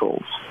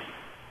pinnacles.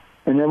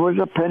 And there was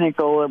a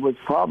pinnacle that was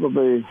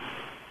probably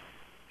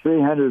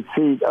 300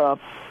 feet up,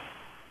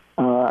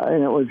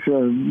 and it was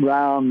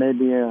round,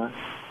 maybe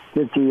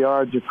 50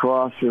 yards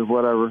across or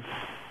whatever.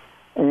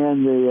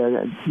 And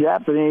the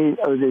Japanese,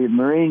 or the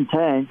Marine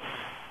tank,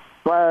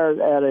 fired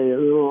at a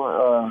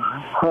little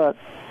hut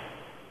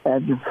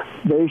at the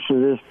base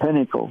of this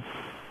pinnacle.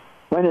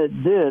 When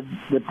it did,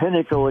 the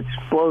pinnacle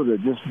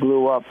exploded, just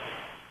blew up.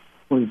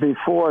 It was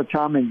before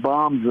atomic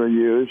bombs were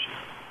used,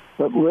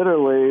 but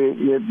literally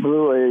it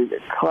blew a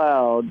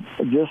cloud,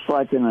 just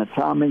like an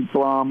atomic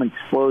bomb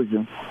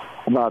explosion,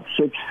 about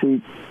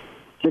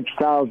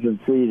 6,000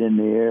 feet in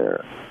the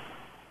air.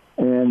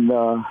 And,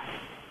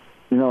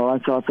 I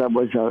thought that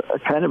was a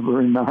kind of a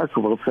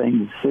remarkable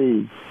thing to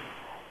see.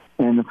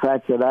 And the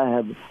fact that I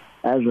have,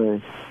 as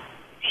a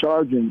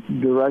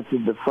sergeant,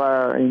 directed the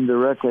fire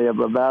indirectly of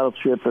a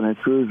battleship and a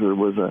cruiser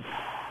was a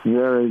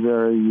very,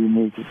 very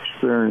unique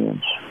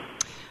experience.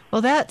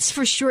 Well, that's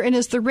for sure. And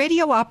as the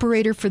radio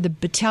operator for the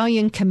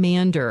battalion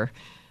commander,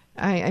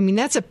 I mean,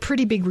 that's a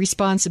pretty big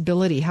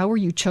responsibility. How were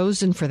you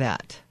chosen for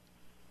that?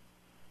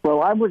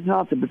 Well, I was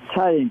not the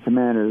battalion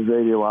commander's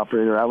radio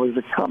operator. I was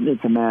the company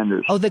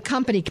commander's. Oh, the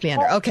company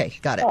commander. Okay,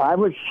 got it. I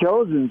was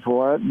chosen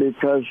for it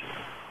because,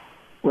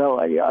 well,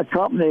 a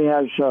company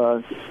has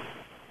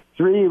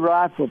 3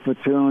 rifle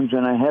platoons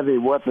and a heavy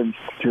weapons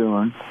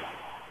platoon,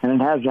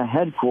 and it has a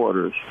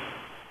headquarters.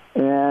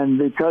 And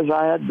because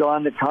I had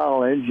gone to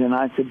college and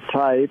I could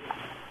type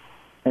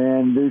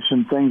and do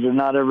some things that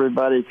not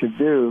everybody could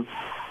do,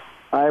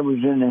 I was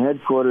in the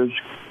headquarters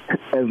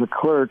as a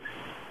clerk.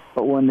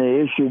 But when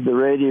they issued the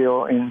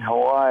radio in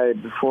Hawaii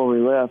before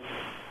we left,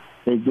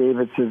 they gave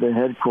it to the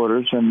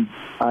headquarters, and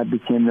I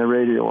became the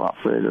radio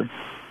operator.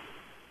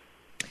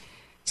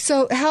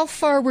 So how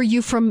far were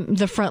you from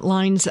the front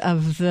lines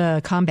of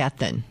the combat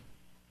then?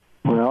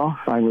 Well,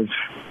 I was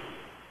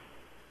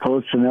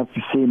close enough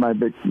to see my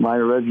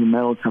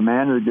regimental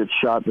commander get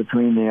shot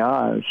between the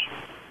eyes.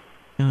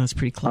 Oh, that's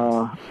pretty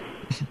close.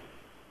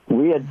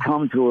 We had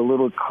come to a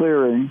little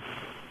clearing,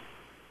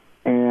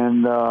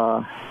 and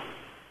the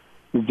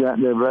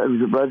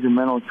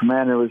regimental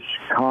commander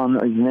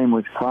his name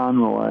was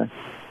Conroy,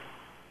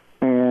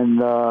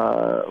 and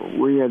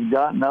we had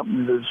gotten up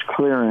into this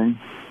clearing.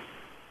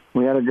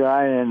 We had a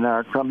guy in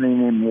our company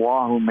named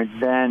Wahoo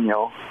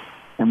McDaniel,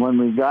 and when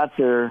we got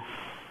there,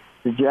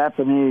 the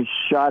Japanese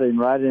shot him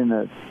right in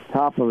the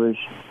top of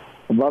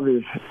above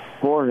his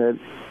forehead,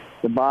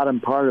 the bottom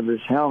part of his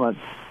helmet.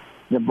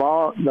 The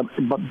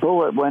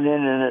bullet went in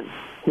and it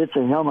hit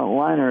the helmet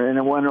liner, and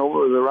it went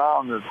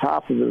around the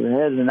top of the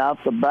head and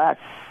out the back.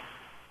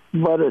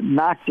 But it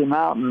knocked him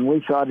out, and we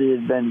thought he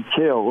had been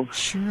killed.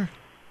 Sure.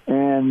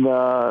 And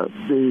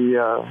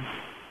the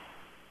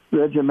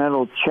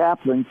regimental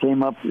chaplain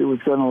came up. It was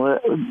going to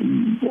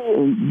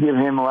give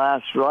him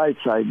last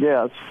rites, I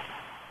guess.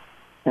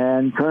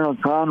 And Colonel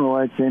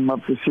Conroy came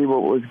up to see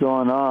what was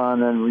going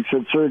on, and we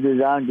said, "Sir, get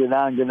down, get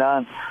down, get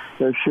down.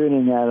 They're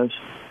shooting at us."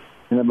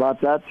 And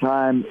about that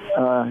time,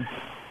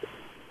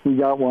 he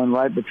got one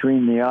right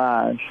between the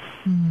eyes.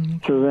 Mm-hmm.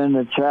 So then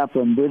the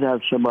chaplain did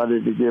have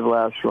somebody to give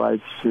last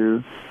rites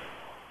to.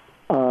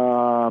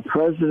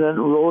 President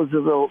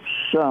Roosevelt's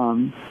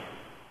son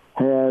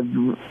had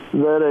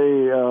led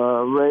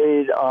a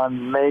raid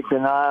on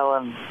Macon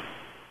Island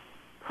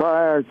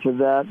prior to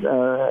that,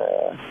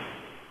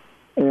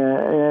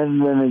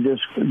 and then they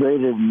just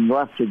raided and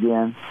left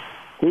again.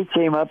 He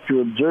came up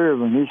to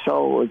observe, and he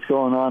saw what was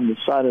going on.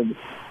 Decided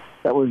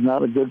that was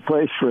not a good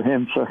place for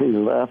him, so he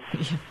left.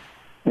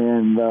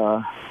 And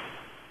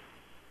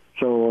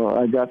so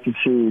I got to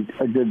see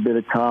a good bit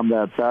of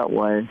combat that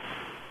way.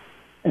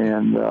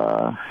 And,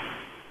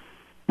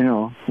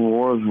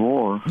 war is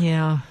war.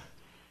 Yeah.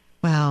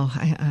 Wow.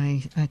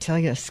 I tell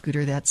you,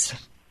 Scooter, that's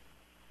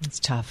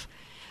tough.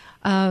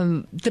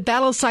 The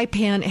Battle of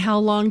Saipan, how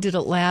long did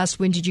it last?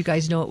 When did you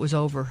guys know it was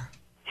over?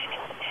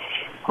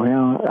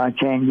 Well, I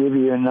can't give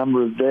you a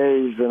number of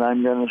days, but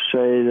I'm going to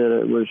say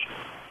that it was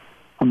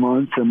a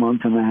month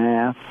and a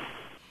half.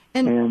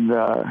 And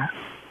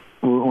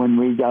when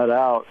we got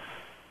out,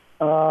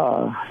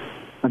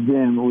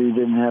 again, we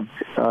didn't have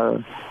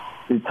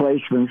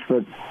replacements,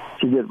 but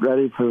to get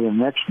ready for the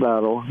next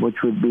battle,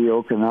 which would be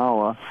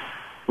Okinawa,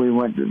 we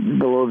went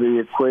below the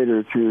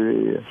equator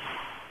to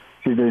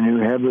the New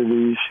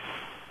Hebrides,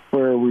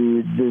 where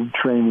we did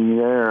training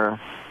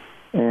there,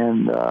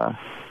 and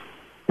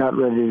got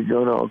ready to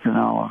go to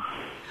Okinawa.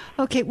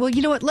 Okay, well,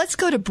 you know what? Let's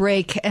go to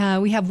break.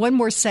 We have one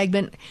more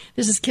segment.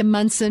 This is Kim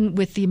Munson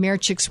with the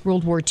Americhicks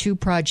World War II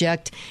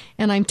Project,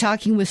 and I'm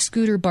talking with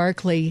Scooter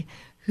Barclay,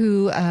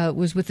 who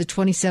was with the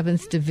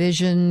 27th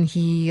Division.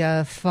 He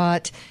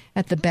fought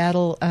at the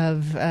Battle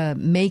of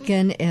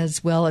Macon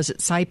as well as at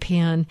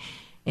Saipan,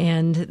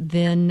 and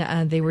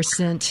then they were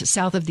sent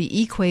south of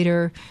the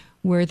equator,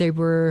 where they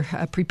were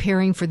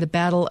preparing for the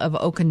Battle of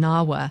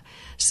Okinawa.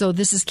 So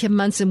this is Kim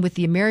Munson with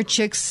the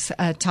Americhicks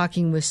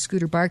talking with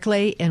Scooter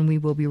Barclay, and we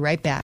will be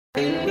right back.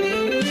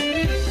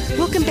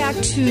 Welcome back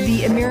to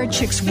the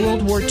Americhicks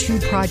World War II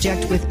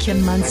Project with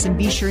Kim Munson.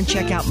 Be sure and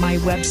check out my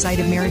website,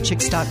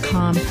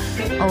 americhicks.com.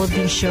 All of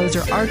these shows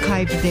are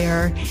archived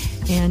there.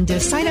 And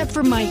sign up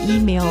for my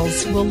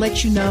emails. We'll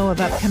let you know of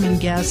upcoming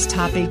guests,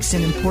 topics,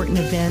 and important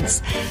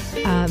events.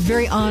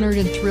 Very honored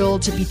and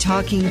thrilled to be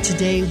talking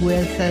today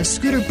with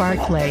Scooter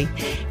Barclay.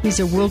 He's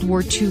a World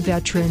War II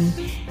veteran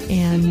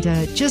and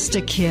just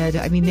a kid.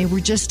 I mean, they were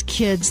just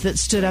kids that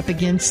stood up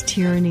against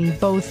tyranny,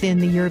 both in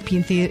the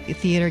European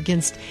theater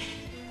against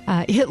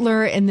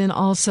Hitler, and then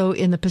also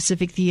in the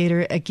Pacific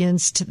theater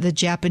against the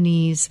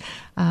Japanese.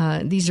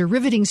 These are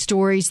riveting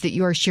stories that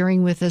you are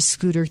sharing with us,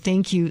 Scooter.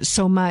 Thank you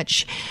so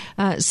much.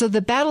 So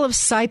the Battle of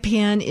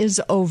Saipan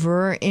is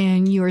over,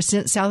 and you are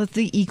sent south of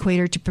the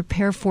equator to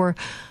prepare for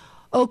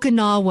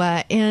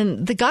Okinawa.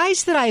 And the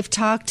guys that I've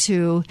talked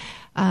to,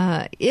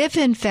 if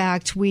in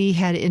fact we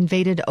had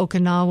invaded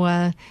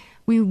Okinawa,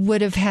 we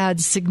would have had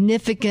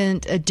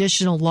significant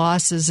additional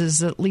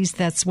losses, at least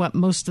that's what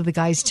most of the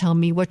guys tell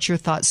me. What's your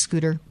thoughts,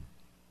 Scooter?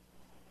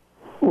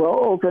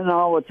 Well,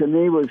 Okinawa to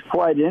me was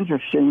quite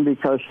interesting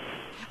because...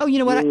 Oh, you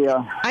know what?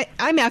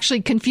 I'm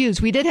actually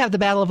confused. We did have the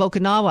Battle of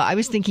Okinawa. I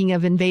was thinking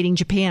of invading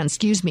Japan.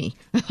 Excuse me.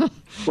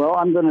 Well,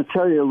 I'm going to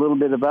tell you a little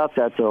bit about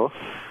that, though.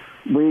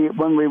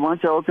 When we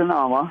went to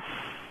Okinawa,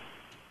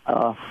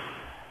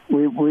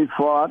 we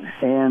fought,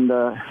 and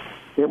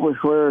it was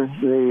where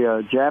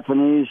the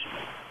Japanese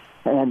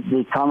and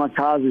the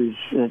kamikazes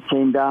that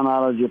came down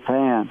out of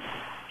Japan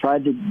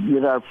tried to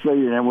get our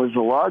fleet, and it was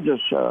the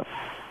largest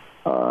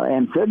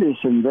amphibious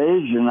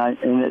invasion,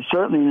 and it's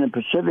certainly in the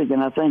Pacific,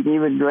 and I think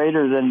even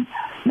greater than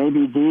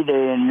maybe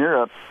D-Day in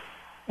Europe.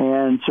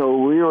 And so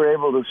we were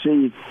able to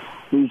see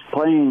these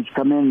planes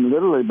come in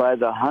literally by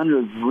the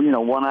hundreds,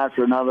 one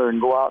after another,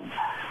 and go out.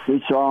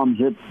 We saw them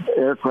hit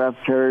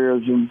aircraft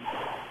carriers and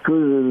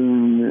cruisers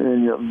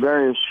and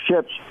various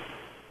ships.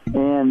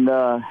 And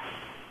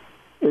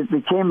it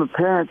became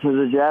apparent to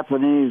the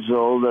Japanese,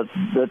 though,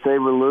 that they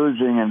were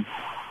losing, and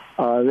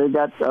they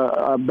got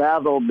a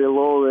battle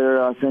below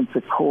there, I think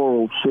the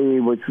Coral Sea,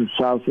 which was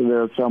south of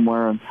there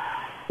somewhere, and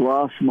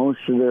lost most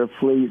of their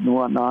fleet and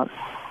whatnot.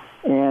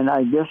 And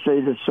I guess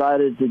they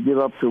decided to give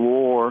up the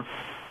war.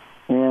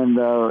 And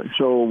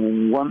so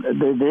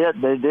they did.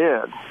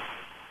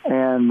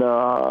 And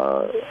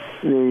all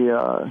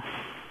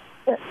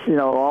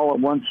at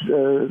once,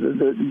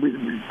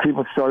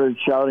 people started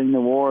shouting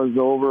the war is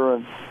over,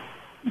 and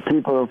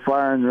people are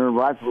firing their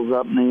rifles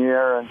up in the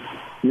air, and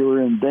you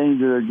were in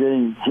danger of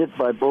getting hit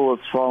by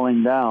bullets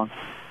falling down.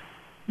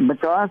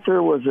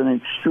 MacArthur was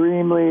an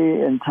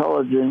extremely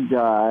intelligent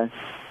guy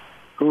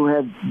who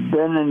had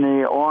been in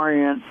the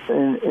Orient,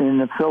 in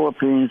the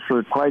Philippines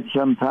for quite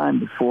some time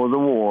before the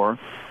war.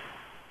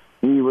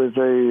 He was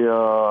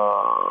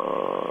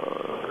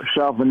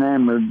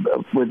self-enamored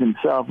with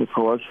himself, of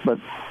course, but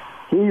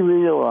he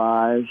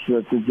realized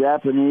that the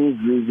Japanese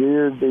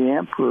revered the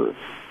emperor,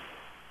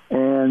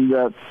 and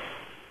that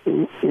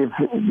if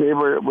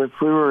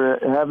we were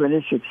having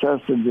any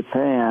success in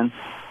Japan,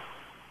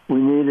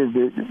 we needed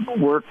to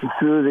work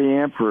through the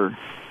emperor.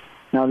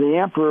 Now, the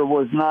emperor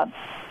was not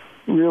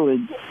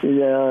really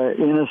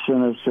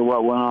innocent as to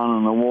what went on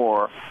in the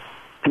war.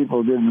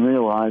 People didn't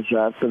realize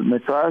that, but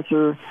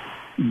MacArthur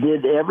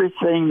did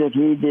everything that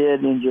he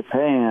did in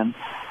Japan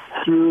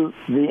through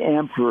the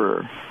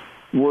emperor,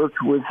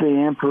 worked with the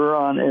emperor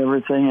on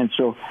everything, and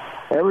so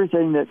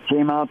everything that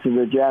came out to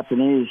the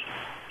Japanese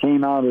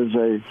came out as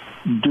a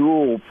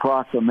dual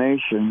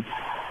proclamation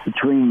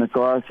between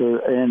MacArthur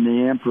and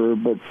the emperor,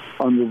 but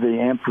under the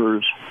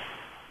emperor's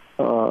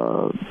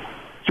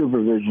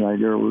supervision, I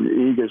guess, or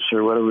aegis,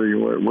 or whatever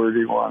word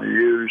you want to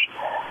use.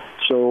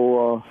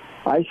 So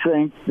I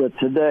think that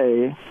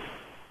today,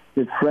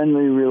 the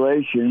friendly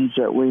relations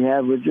that we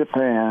have with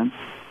Japan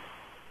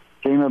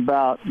came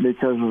about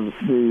because of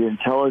the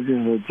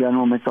intelligence of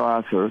General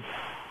MacArthur,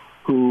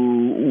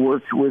 who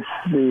worked with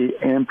the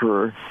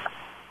emperor.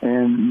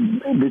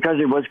 And because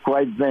he was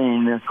quite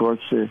vain, of course,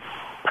 the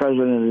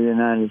President of the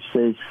United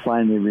States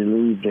finally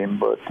relieved him,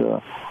 but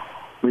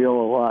we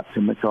owe a lot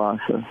to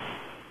MacArthur.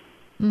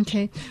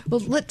 Okay.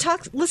 Well,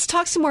 let's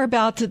talk some more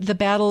about the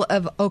Battle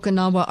of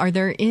Okinawa. Are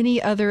there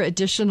any other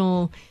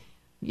additional,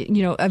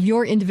 of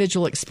your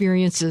individual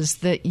experiences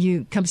that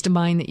comes to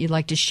mind that you'd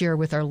like to share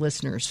with our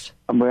listeners?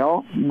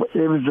 Well,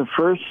 it was the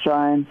first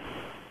time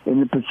in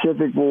the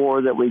Pacific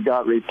War that we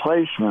got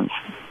replacements.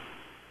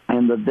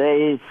 And the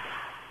day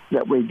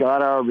that we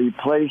got our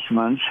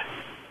replacements,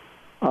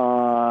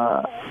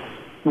 I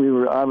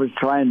was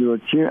trying to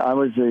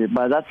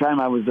by that time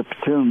I was the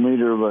platoon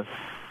leader of a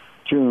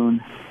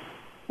platoon,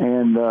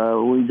 and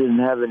we didn't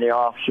have any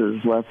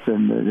officers left,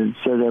 and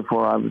so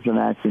therefore I was an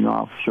acting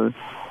officer.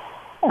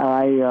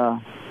 I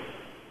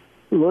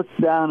looked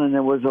down, and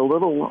there was a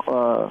little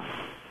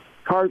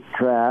cart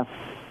craft,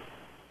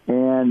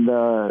 and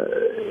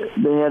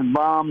they had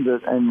bombed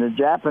it, and the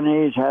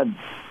Japanese had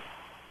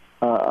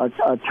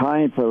a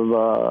type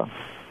of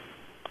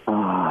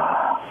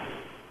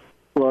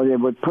they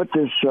would put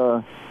this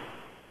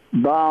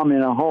bomb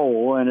in a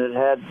hole, and it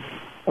had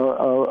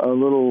a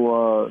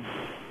little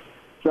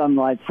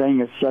sun-like thing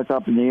that stuck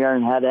up in the air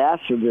and had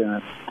acid in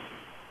it.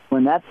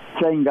 When that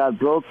thing got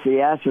broke,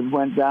 the acid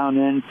went down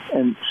in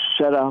and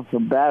set off a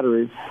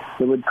battery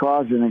that would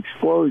cause an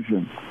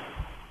explosion.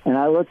 And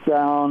I looked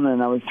down,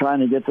 and I was trying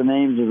to get the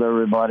names of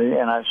everybody,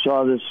 and I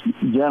saw this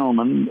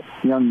gentleman,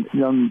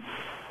 young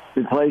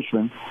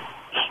replacement,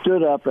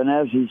 stood up, and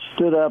as he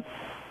stood up,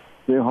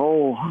 the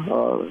whole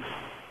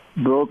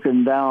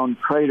broken down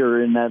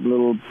crater in that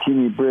little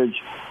teeny bridge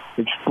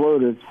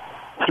exploded,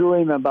 threw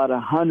him about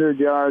 100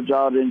 yards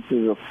out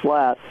into the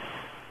flat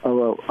of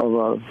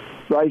a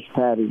rice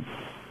paddy,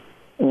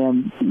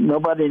 and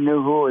nobody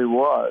knew who he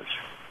was.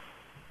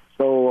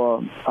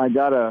 So I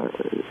got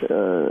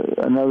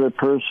another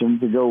person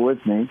to go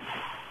with me,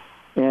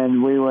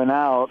 and we went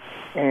out,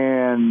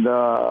 and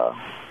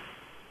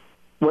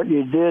what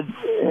you did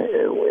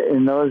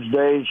in those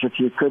days, if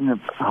you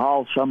couldn't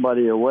haul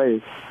somebody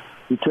away,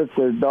 you took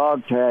their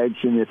dog tags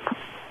and you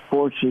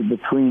forced it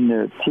between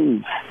their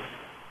teeth.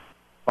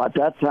 At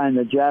that time,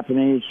 the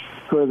Japanese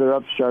further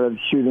up started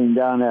shooting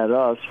down at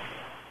us.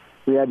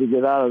 We had to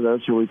get out of there,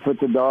 so we put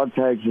the dog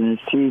tags in his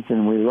teeth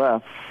and we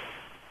left.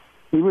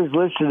 He was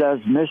listed as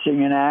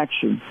missing in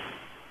action.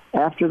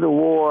 After the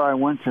war, I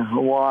went to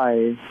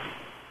Hawaii,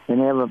 and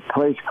they have a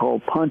place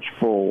called Punch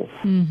Bowl.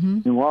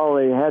 Mm-hmm. And while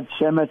they had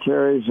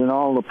cemeteries in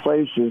all the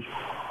places,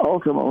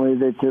 ultimately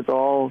they took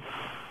all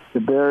the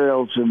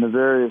burials in the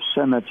various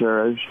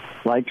cemeteries,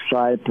 like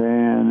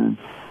Saipan and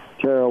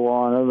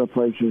Tarawa and other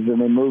places, and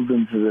they moved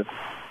them to the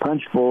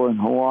Punch Bowl in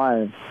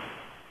Hawaii.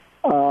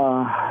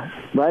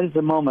 Right at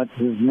the moment,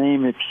 his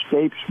name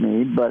escapes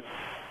me, but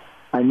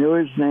I knew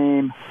his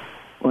name,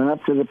 went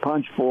up to the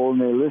Punch Bowl,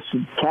 and they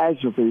listed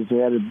casualties. They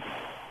had a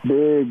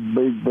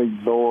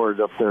big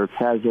board up there,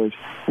 casualties,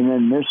 and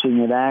then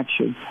missing in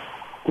action.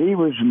 He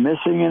was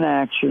missing in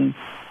action.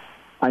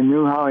 I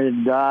knew how he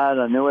had died.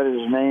 I knew what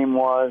his name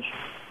was.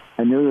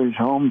 I knew his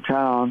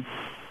hometown.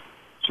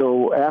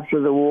 So after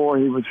the war,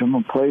 he was from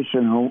a place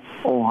in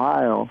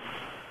Ohio.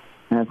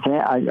 And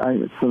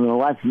for the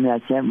life of me, I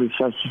can't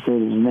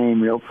resuscitate his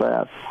name real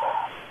fast.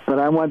 But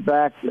I went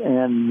back,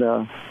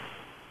 and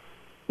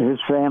his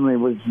family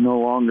was no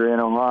longer in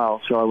Ohio,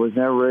 so I was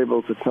never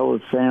able to tell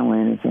his family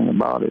anything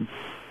about it.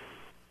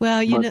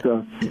 Well,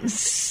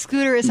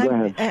 Scooter,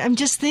 I'm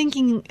just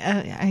thinking,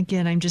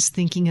 I'm just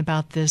thinking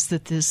about this,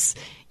 that this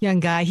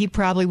young guy, he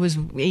probably was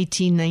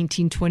 18,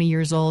 19, 20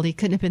 years old. He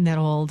couldn't have been that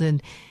old.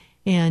 And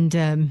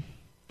the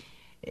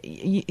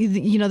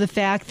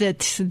fact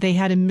that they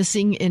had him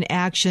missing in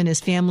action,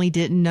 his family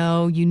didn't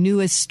know, you knew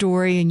his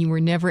story, and you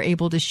were never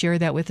able to share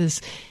that with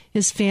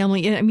his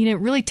family. I mean, it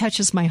really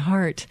touches my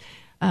heart,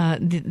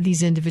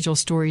 these individual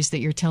stories that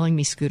you're telling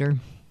me, Scooter.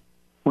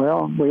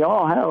 Well, we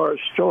all have our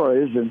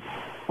stories, and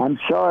I'm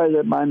sorry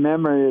that my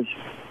memory is,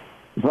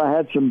 if I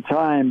had some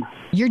time...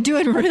 You're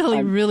doing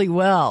really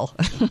well.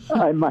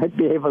 I might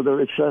be able to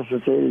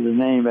resuscitate his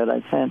name, but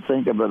I can't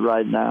think of it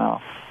right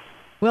now.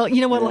 Well,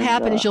 you know what will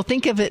happen is you'll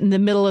think of it in the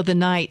middle of the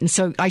night, and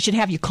so I should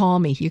have you call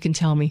me. You can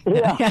tell me.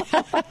 Yeah.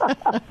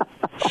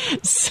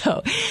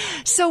 So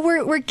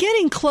we're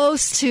getting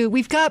close to.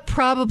 We've got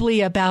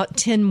probably about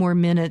 10 more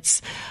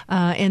minutes,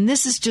 and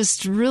this is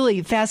just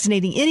really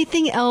fascinating.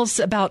 Anything else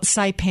about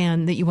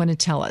Saipan that you want to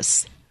tell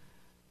us?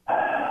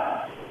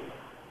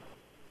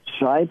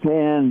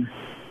 Saipan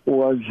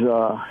was.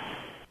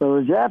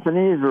 The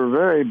Japanese were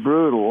very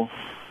brutal.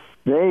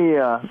 They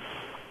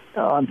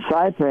on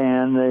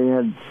Saipan they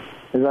had.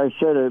 As I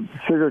said,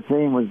 sugar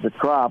cane was the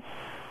crop.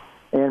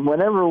 And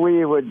whenever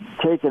we would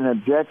take an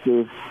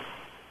objective,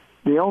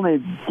 the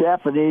only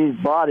Japanese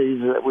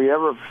bodies that we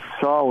ever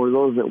saw were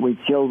those that we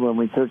killed when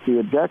we took the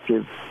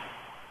objective.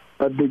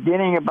 But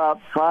beginning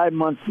about 5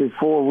 months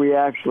before we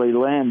actually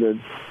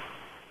landed,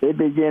 they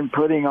began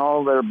putting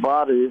all their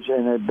bodies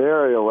in a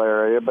burial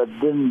area, but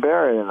didn't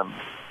bury them.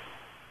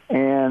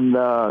 And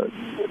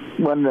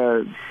when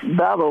the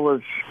battle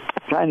was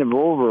kind of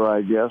over,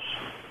 I guess,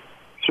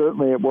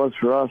 certainly it was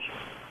for us,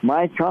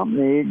 my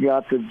company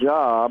got the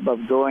job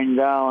of going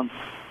down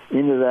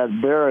into that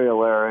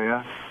burial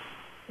area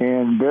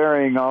and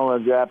burying all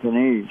the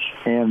Japanese.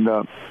 And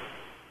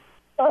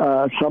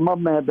some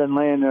of them had been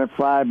laying there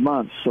 5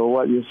 months. So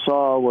what you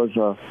saw was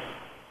a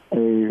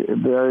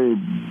very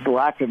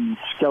blackened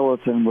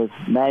skeleton with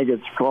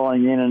maggots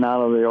crawling in and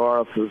out of the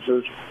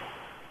orifices.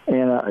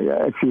 And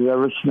if you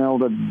ever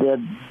smelled a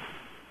dead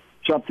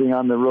something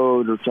on the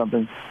road or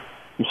something,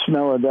 the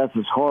smell of death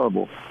is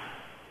horrible.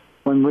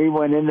 When we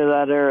went into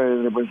that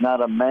area, there was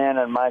not a man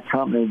in my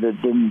company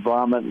that didn't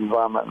vomit and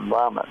vomit and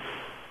vomit.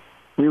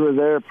 We were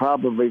there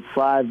probably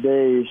 5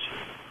 days,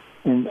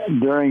 and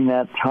during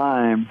that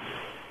time,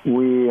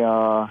 we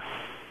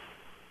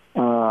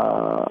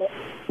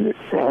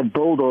had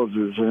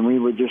bulldozers, and we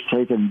would just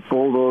take and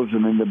bulldoze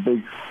them into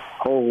big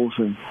holes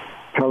and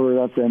cover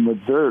up them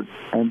with dirt.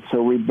 And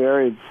so we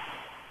buried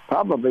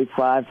probably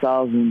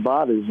 5,000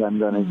 bodies, I'm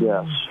going to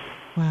guess.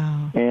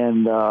 Wow.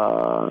 And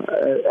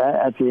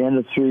at the end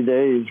of 3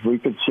 days, we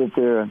could sit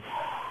there and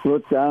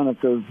look down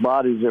at those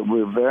bodies that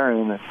we were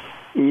burying and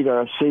eat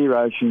our sea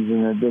rations,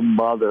 and it didn't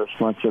bother us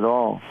much at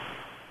all.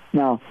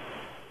 Now,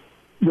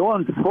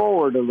 going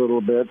forward a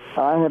little bit,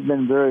 I have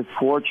been very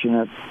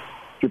fortunate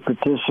to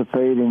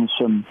participate in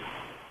some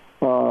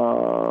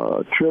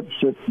trips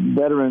that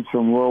veterans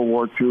from World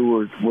War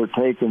II were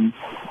taking,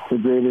 the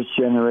Greatest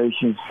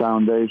Generations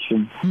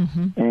Foundation,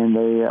 and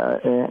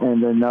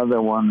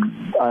another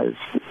one,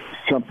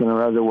 something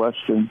or other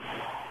Western.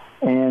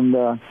 And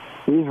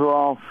these were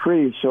all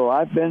free. So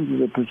I've been to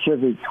the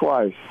Pacific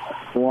twice,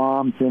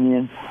 Guam,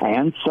 Tinian,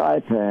 and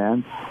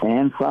Saipan,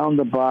 and found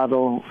the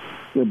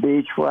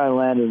beach where I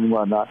landed and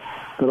whatnot,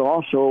 but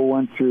also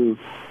went to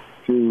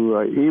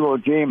Iwo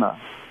Jima.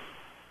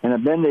 And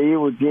I've been to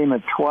Iwo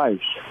Jima twice.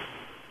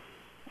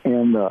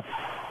 And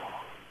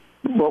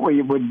what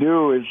we would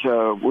do is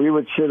we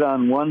would sit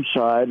on one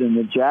side, and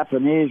the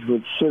Japanese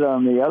would sit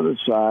on the other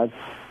side.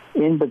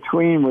 In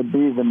between would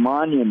be the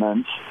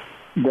monuments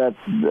that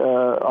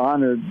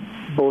honored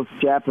both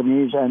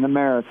Japanese and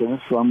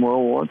Americans from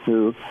World War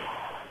II.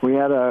 We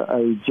had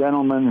a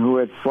gentleman who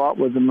had fought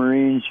with the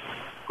Marines,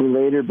 who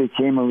later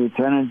became a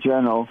lieutenant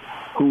general,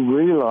 who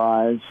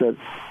realized that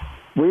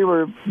we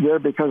were there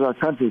because our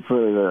country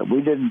put us there.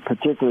 We didn't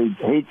particularly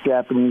hate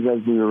Japanese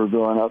as we were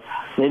growing up.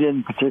 They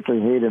didn't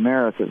particularly hate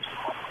Americans.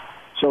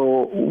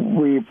 So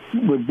we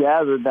would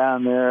gather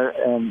down there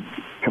and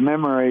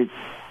commemorate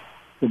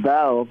the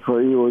battle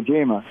for Iwo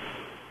Jima.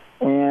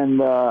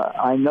 And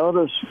I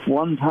noticed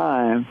one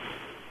time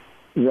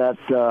that,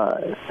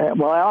 I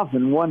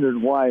often wondered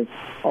why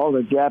all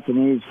the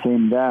Japanese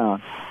came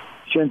down.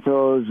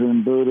 Shintos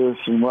and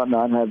Buddhists and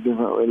whatnot have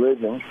different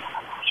religions.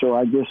 So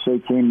I guess they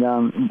came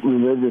down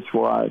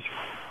religious-wise.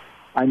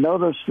 I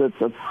noticed that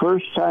the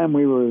first time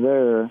we were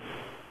there,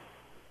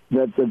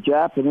 that the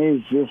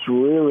Japanese just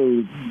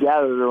really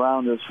gathered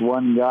around this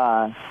one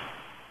guy,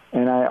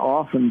 and I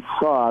often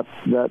thought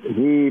that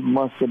he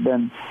must have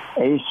been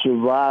a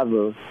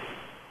survivor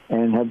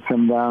and had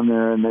come down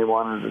there and they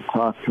wanted to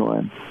talk to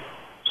him.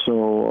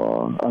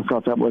 So I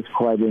thought that was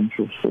quite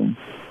interesting.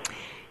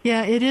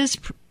 Yeah, it is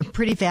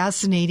pretty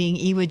fascinating,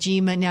 Iwo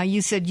Jima. Now,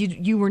 you said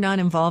you were not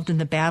involved in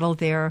the battle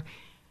there,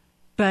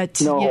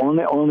 but no,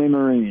 only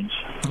Marines.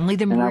 Only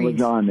the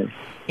Marines. And I was on it.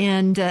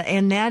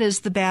 And that is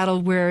the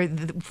battle where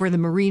for the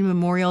Marine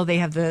Memorial they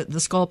have the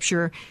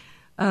sculpture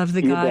of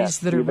the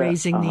guys that are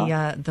raising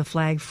the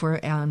flag for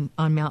on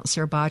Mount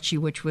Suribachi,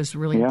 which was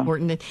really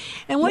important.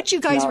 And what you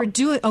guys were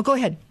doing? Oh, go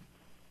ahead.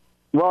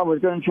 Well, I was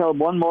going to tell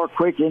one more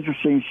quick,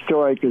 interesting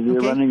story because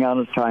we're running out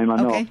of time. I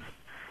know. Okay.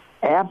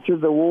 After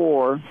the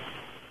war,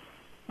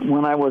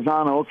 when I was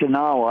on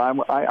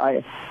Okinawa,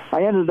 I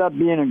ended up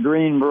being a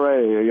Green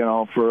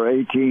Beret, for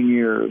 18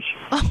 years.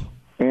 Oh.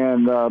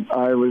 And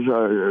I was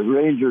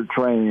ranger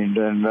trained,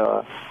 and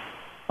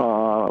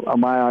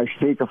I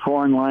speak a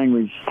foreign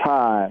language,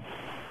 Thai.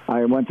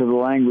 I went to the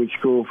language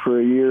school for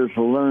a year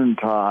to learn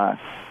Thai.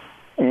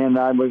 And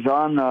I was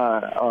on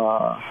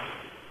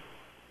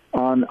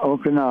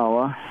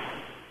Okinawa,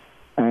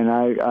 and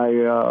I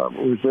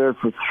was there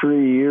for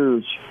 3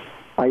 years.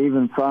 I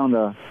even found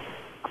a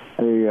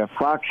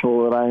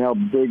foxhole that I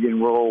helped dig in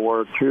World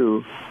War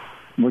II,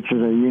 which is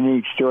a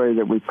unique story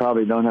that we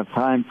probably don't have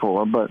time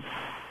for. But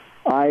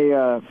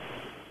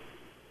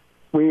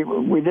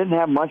we didn't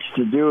have much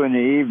to do in the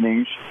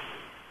evenings,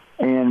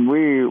 and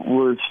we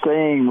were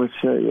staying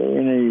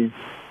in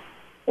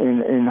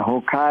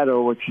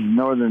Hokkaido, which is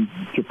northern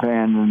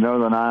Japan, the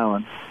northern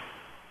island.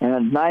 And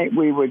at night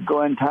we would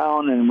go in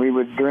town and we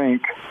would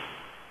drink.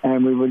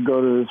 And we would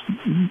go to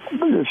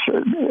this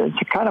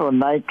it's a kind of a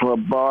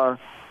nightclub bar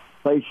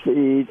place to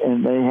eat,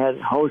 and they had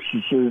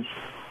hostesses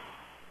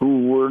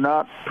who were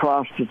not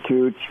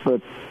prostitutes,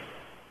 but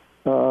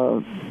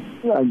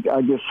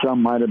I guess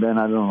some might have been,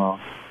 I don't know.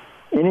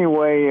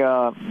 Anyway,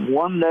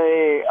 one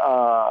day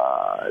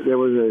there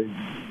was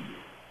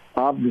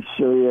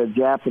obviously a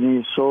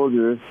Japanese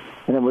soldier,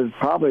 and it was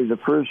probably the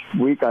first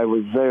week I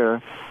was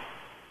there,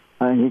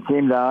 and he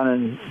came down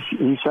and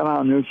he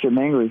somehow knew some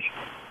English.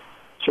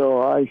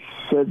 So I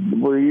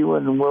said, "Were you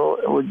in the war?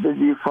 Did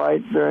you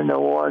fight during the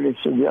war?" And he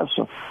said, "Yes,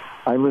 sir.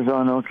 I was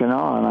on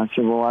Okinawa." And I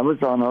said, "Well, I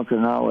was on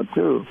Okinawa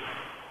too."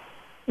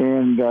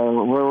 And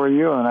where were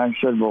you? And I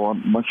said, "Well,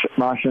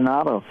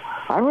 Machinado."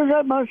 I was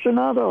at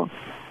Machinado.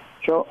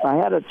 So I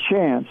had a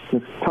chance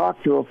to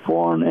talk to a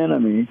foreign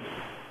enemy,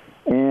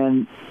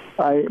 and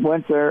I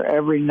went there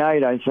every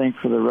night, I think,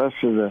 for the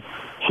rest of the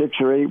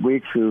 6 or 8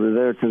 weeks we were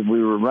there because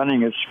we were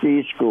running a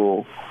ski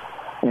school.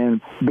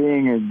 And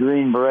being a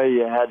Green Beret,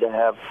 you had to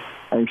have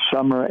a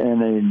summer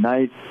and a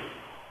night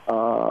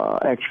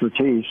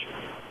expertise.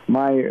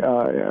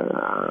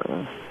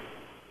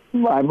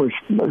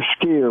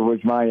 Skier was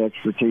my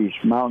expertise.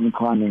 Mountain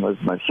climbing was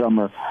my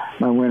summer.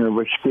 My winter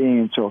was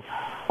skiing. So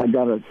I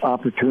got an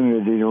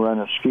opportunity to run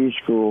a ski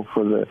school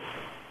for the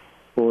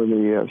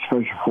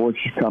Special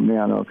Forces Company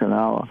on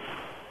Okinawa.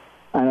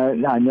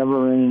 And I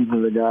never ran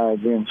into the guy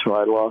again, so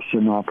I lost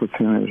an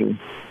opportunity.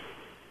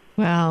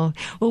 Wow.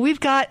 Well,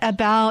 we've got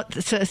about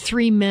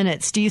 3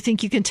 minutes. Do you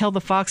think you can tell the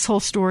foxhole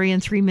story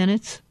in 3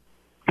 minutes?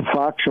 The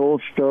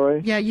foxhole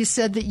story? Yeah, you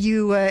said that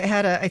you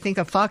had, I think,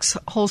 a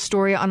foxhole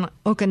story on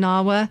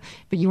Okinawa,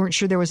 but you weren't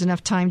sure there was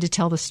enough time to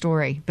tell the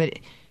story. But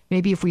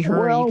maybe if we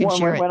hurry, you can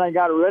share it. When I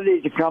got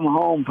ready to come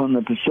home from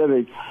the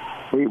Pacific,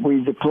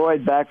 we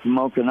deployed back from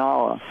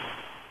Okinawa.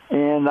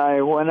 And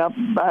I went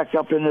back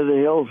up into the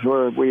hills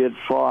where we had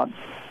fought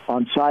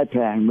on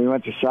Saipan. We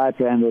went to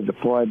Saipan to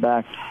deploy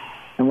back.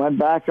 And went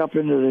back up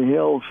into the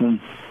hills, and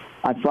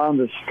I found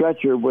a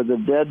stretcher with a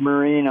dead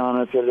Marine on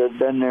it that had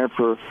been there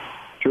for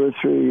 2 or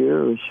 3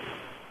 years.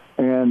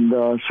 And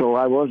so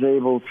I was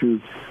able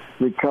to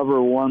recover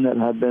one that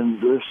had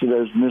been listed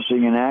as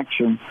missing in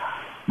action,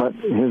 but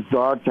his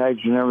dog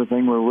tags and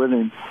everything were with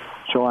him.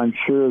 So I'm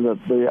sure that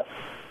they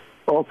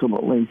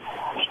ultimately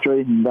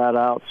straightened that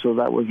out, so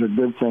that was a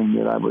good thing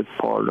that I was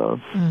part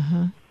of.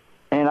 Mm-hmm.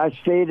 And I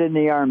stayed in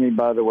the Army,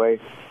 by the way,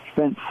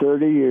 spent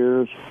 30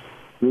 years,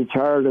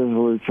 retired as a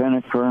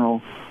lieutenant colonel,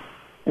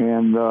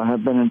 and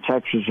have been in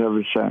Texas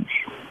ever since.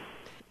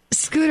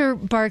 Scooter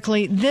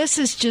Barclay, this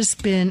has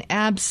just been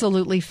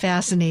absolutely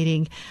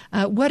fascinating.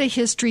 What a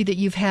history that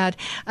you've had.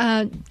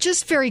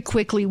 Just very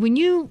quickly, when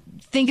you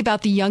think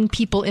about the young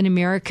people in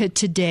America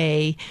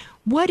today,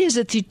 what is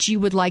it that you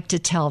would like to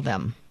tell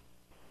them?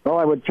 Well,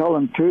 I would tell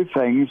them 2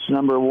 things.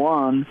 Number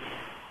one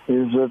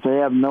is that they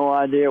have no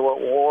idea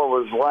what war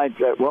was like,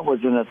 that what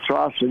was an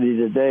atrocity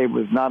today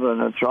was not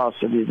an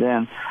atrocity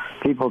then.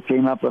 People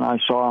came up and I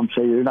saw them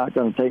say, "You're not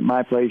going to take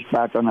my place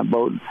back on a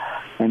boat,"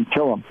 and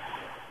kill them.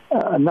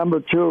 Number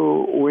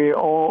 2, we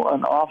owe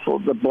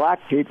the black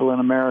people in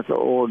America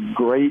owe a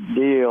great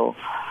deal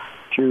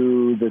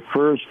to the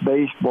first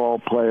baseball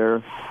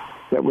player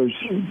that was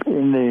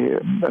in the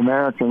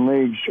American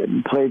leagues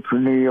and played for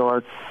New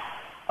York,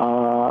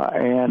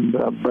 and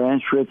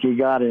Branch Rickey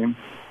got him.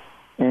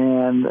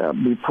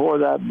 And before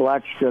that,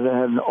 blacks could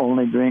have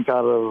only drink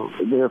out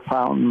of their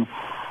fountain.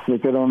 They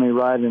could only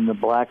ride in the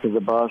back of the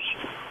bus.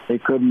 They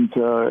couldn't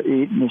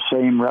eat in the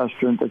same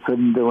restaurant. They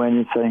couldn't do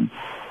anything.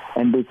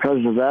 And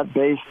because of that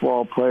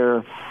baseball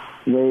player,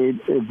 they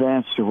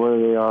advanced to where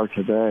they are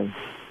today.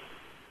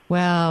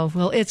 Wow.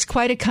 Well, it's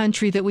quite a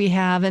country that we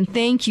have, and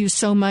thank you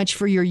so much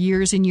for your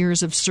years and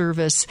years of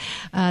service.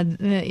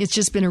 It's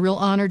just been a real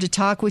honor to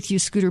talk with you,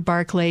 Scooter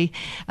Barclay,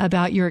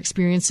 about your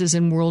experiences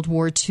in World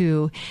War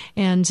II.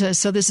 And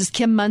so this is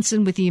Kim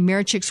Munson with the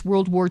Americhicks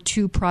World War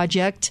II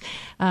Project,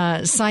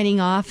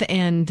 signing off,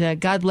 and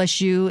God bless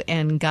you,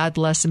 and God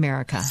bless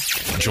America.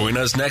 Join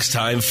us next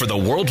time for the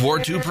World War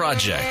II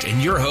Project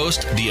and your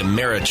host, the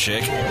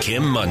Americhick,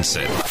 Kim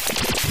Munson.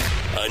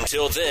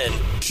 Until then,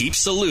 keep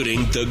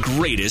saluting the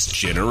greatest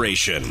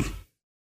generation.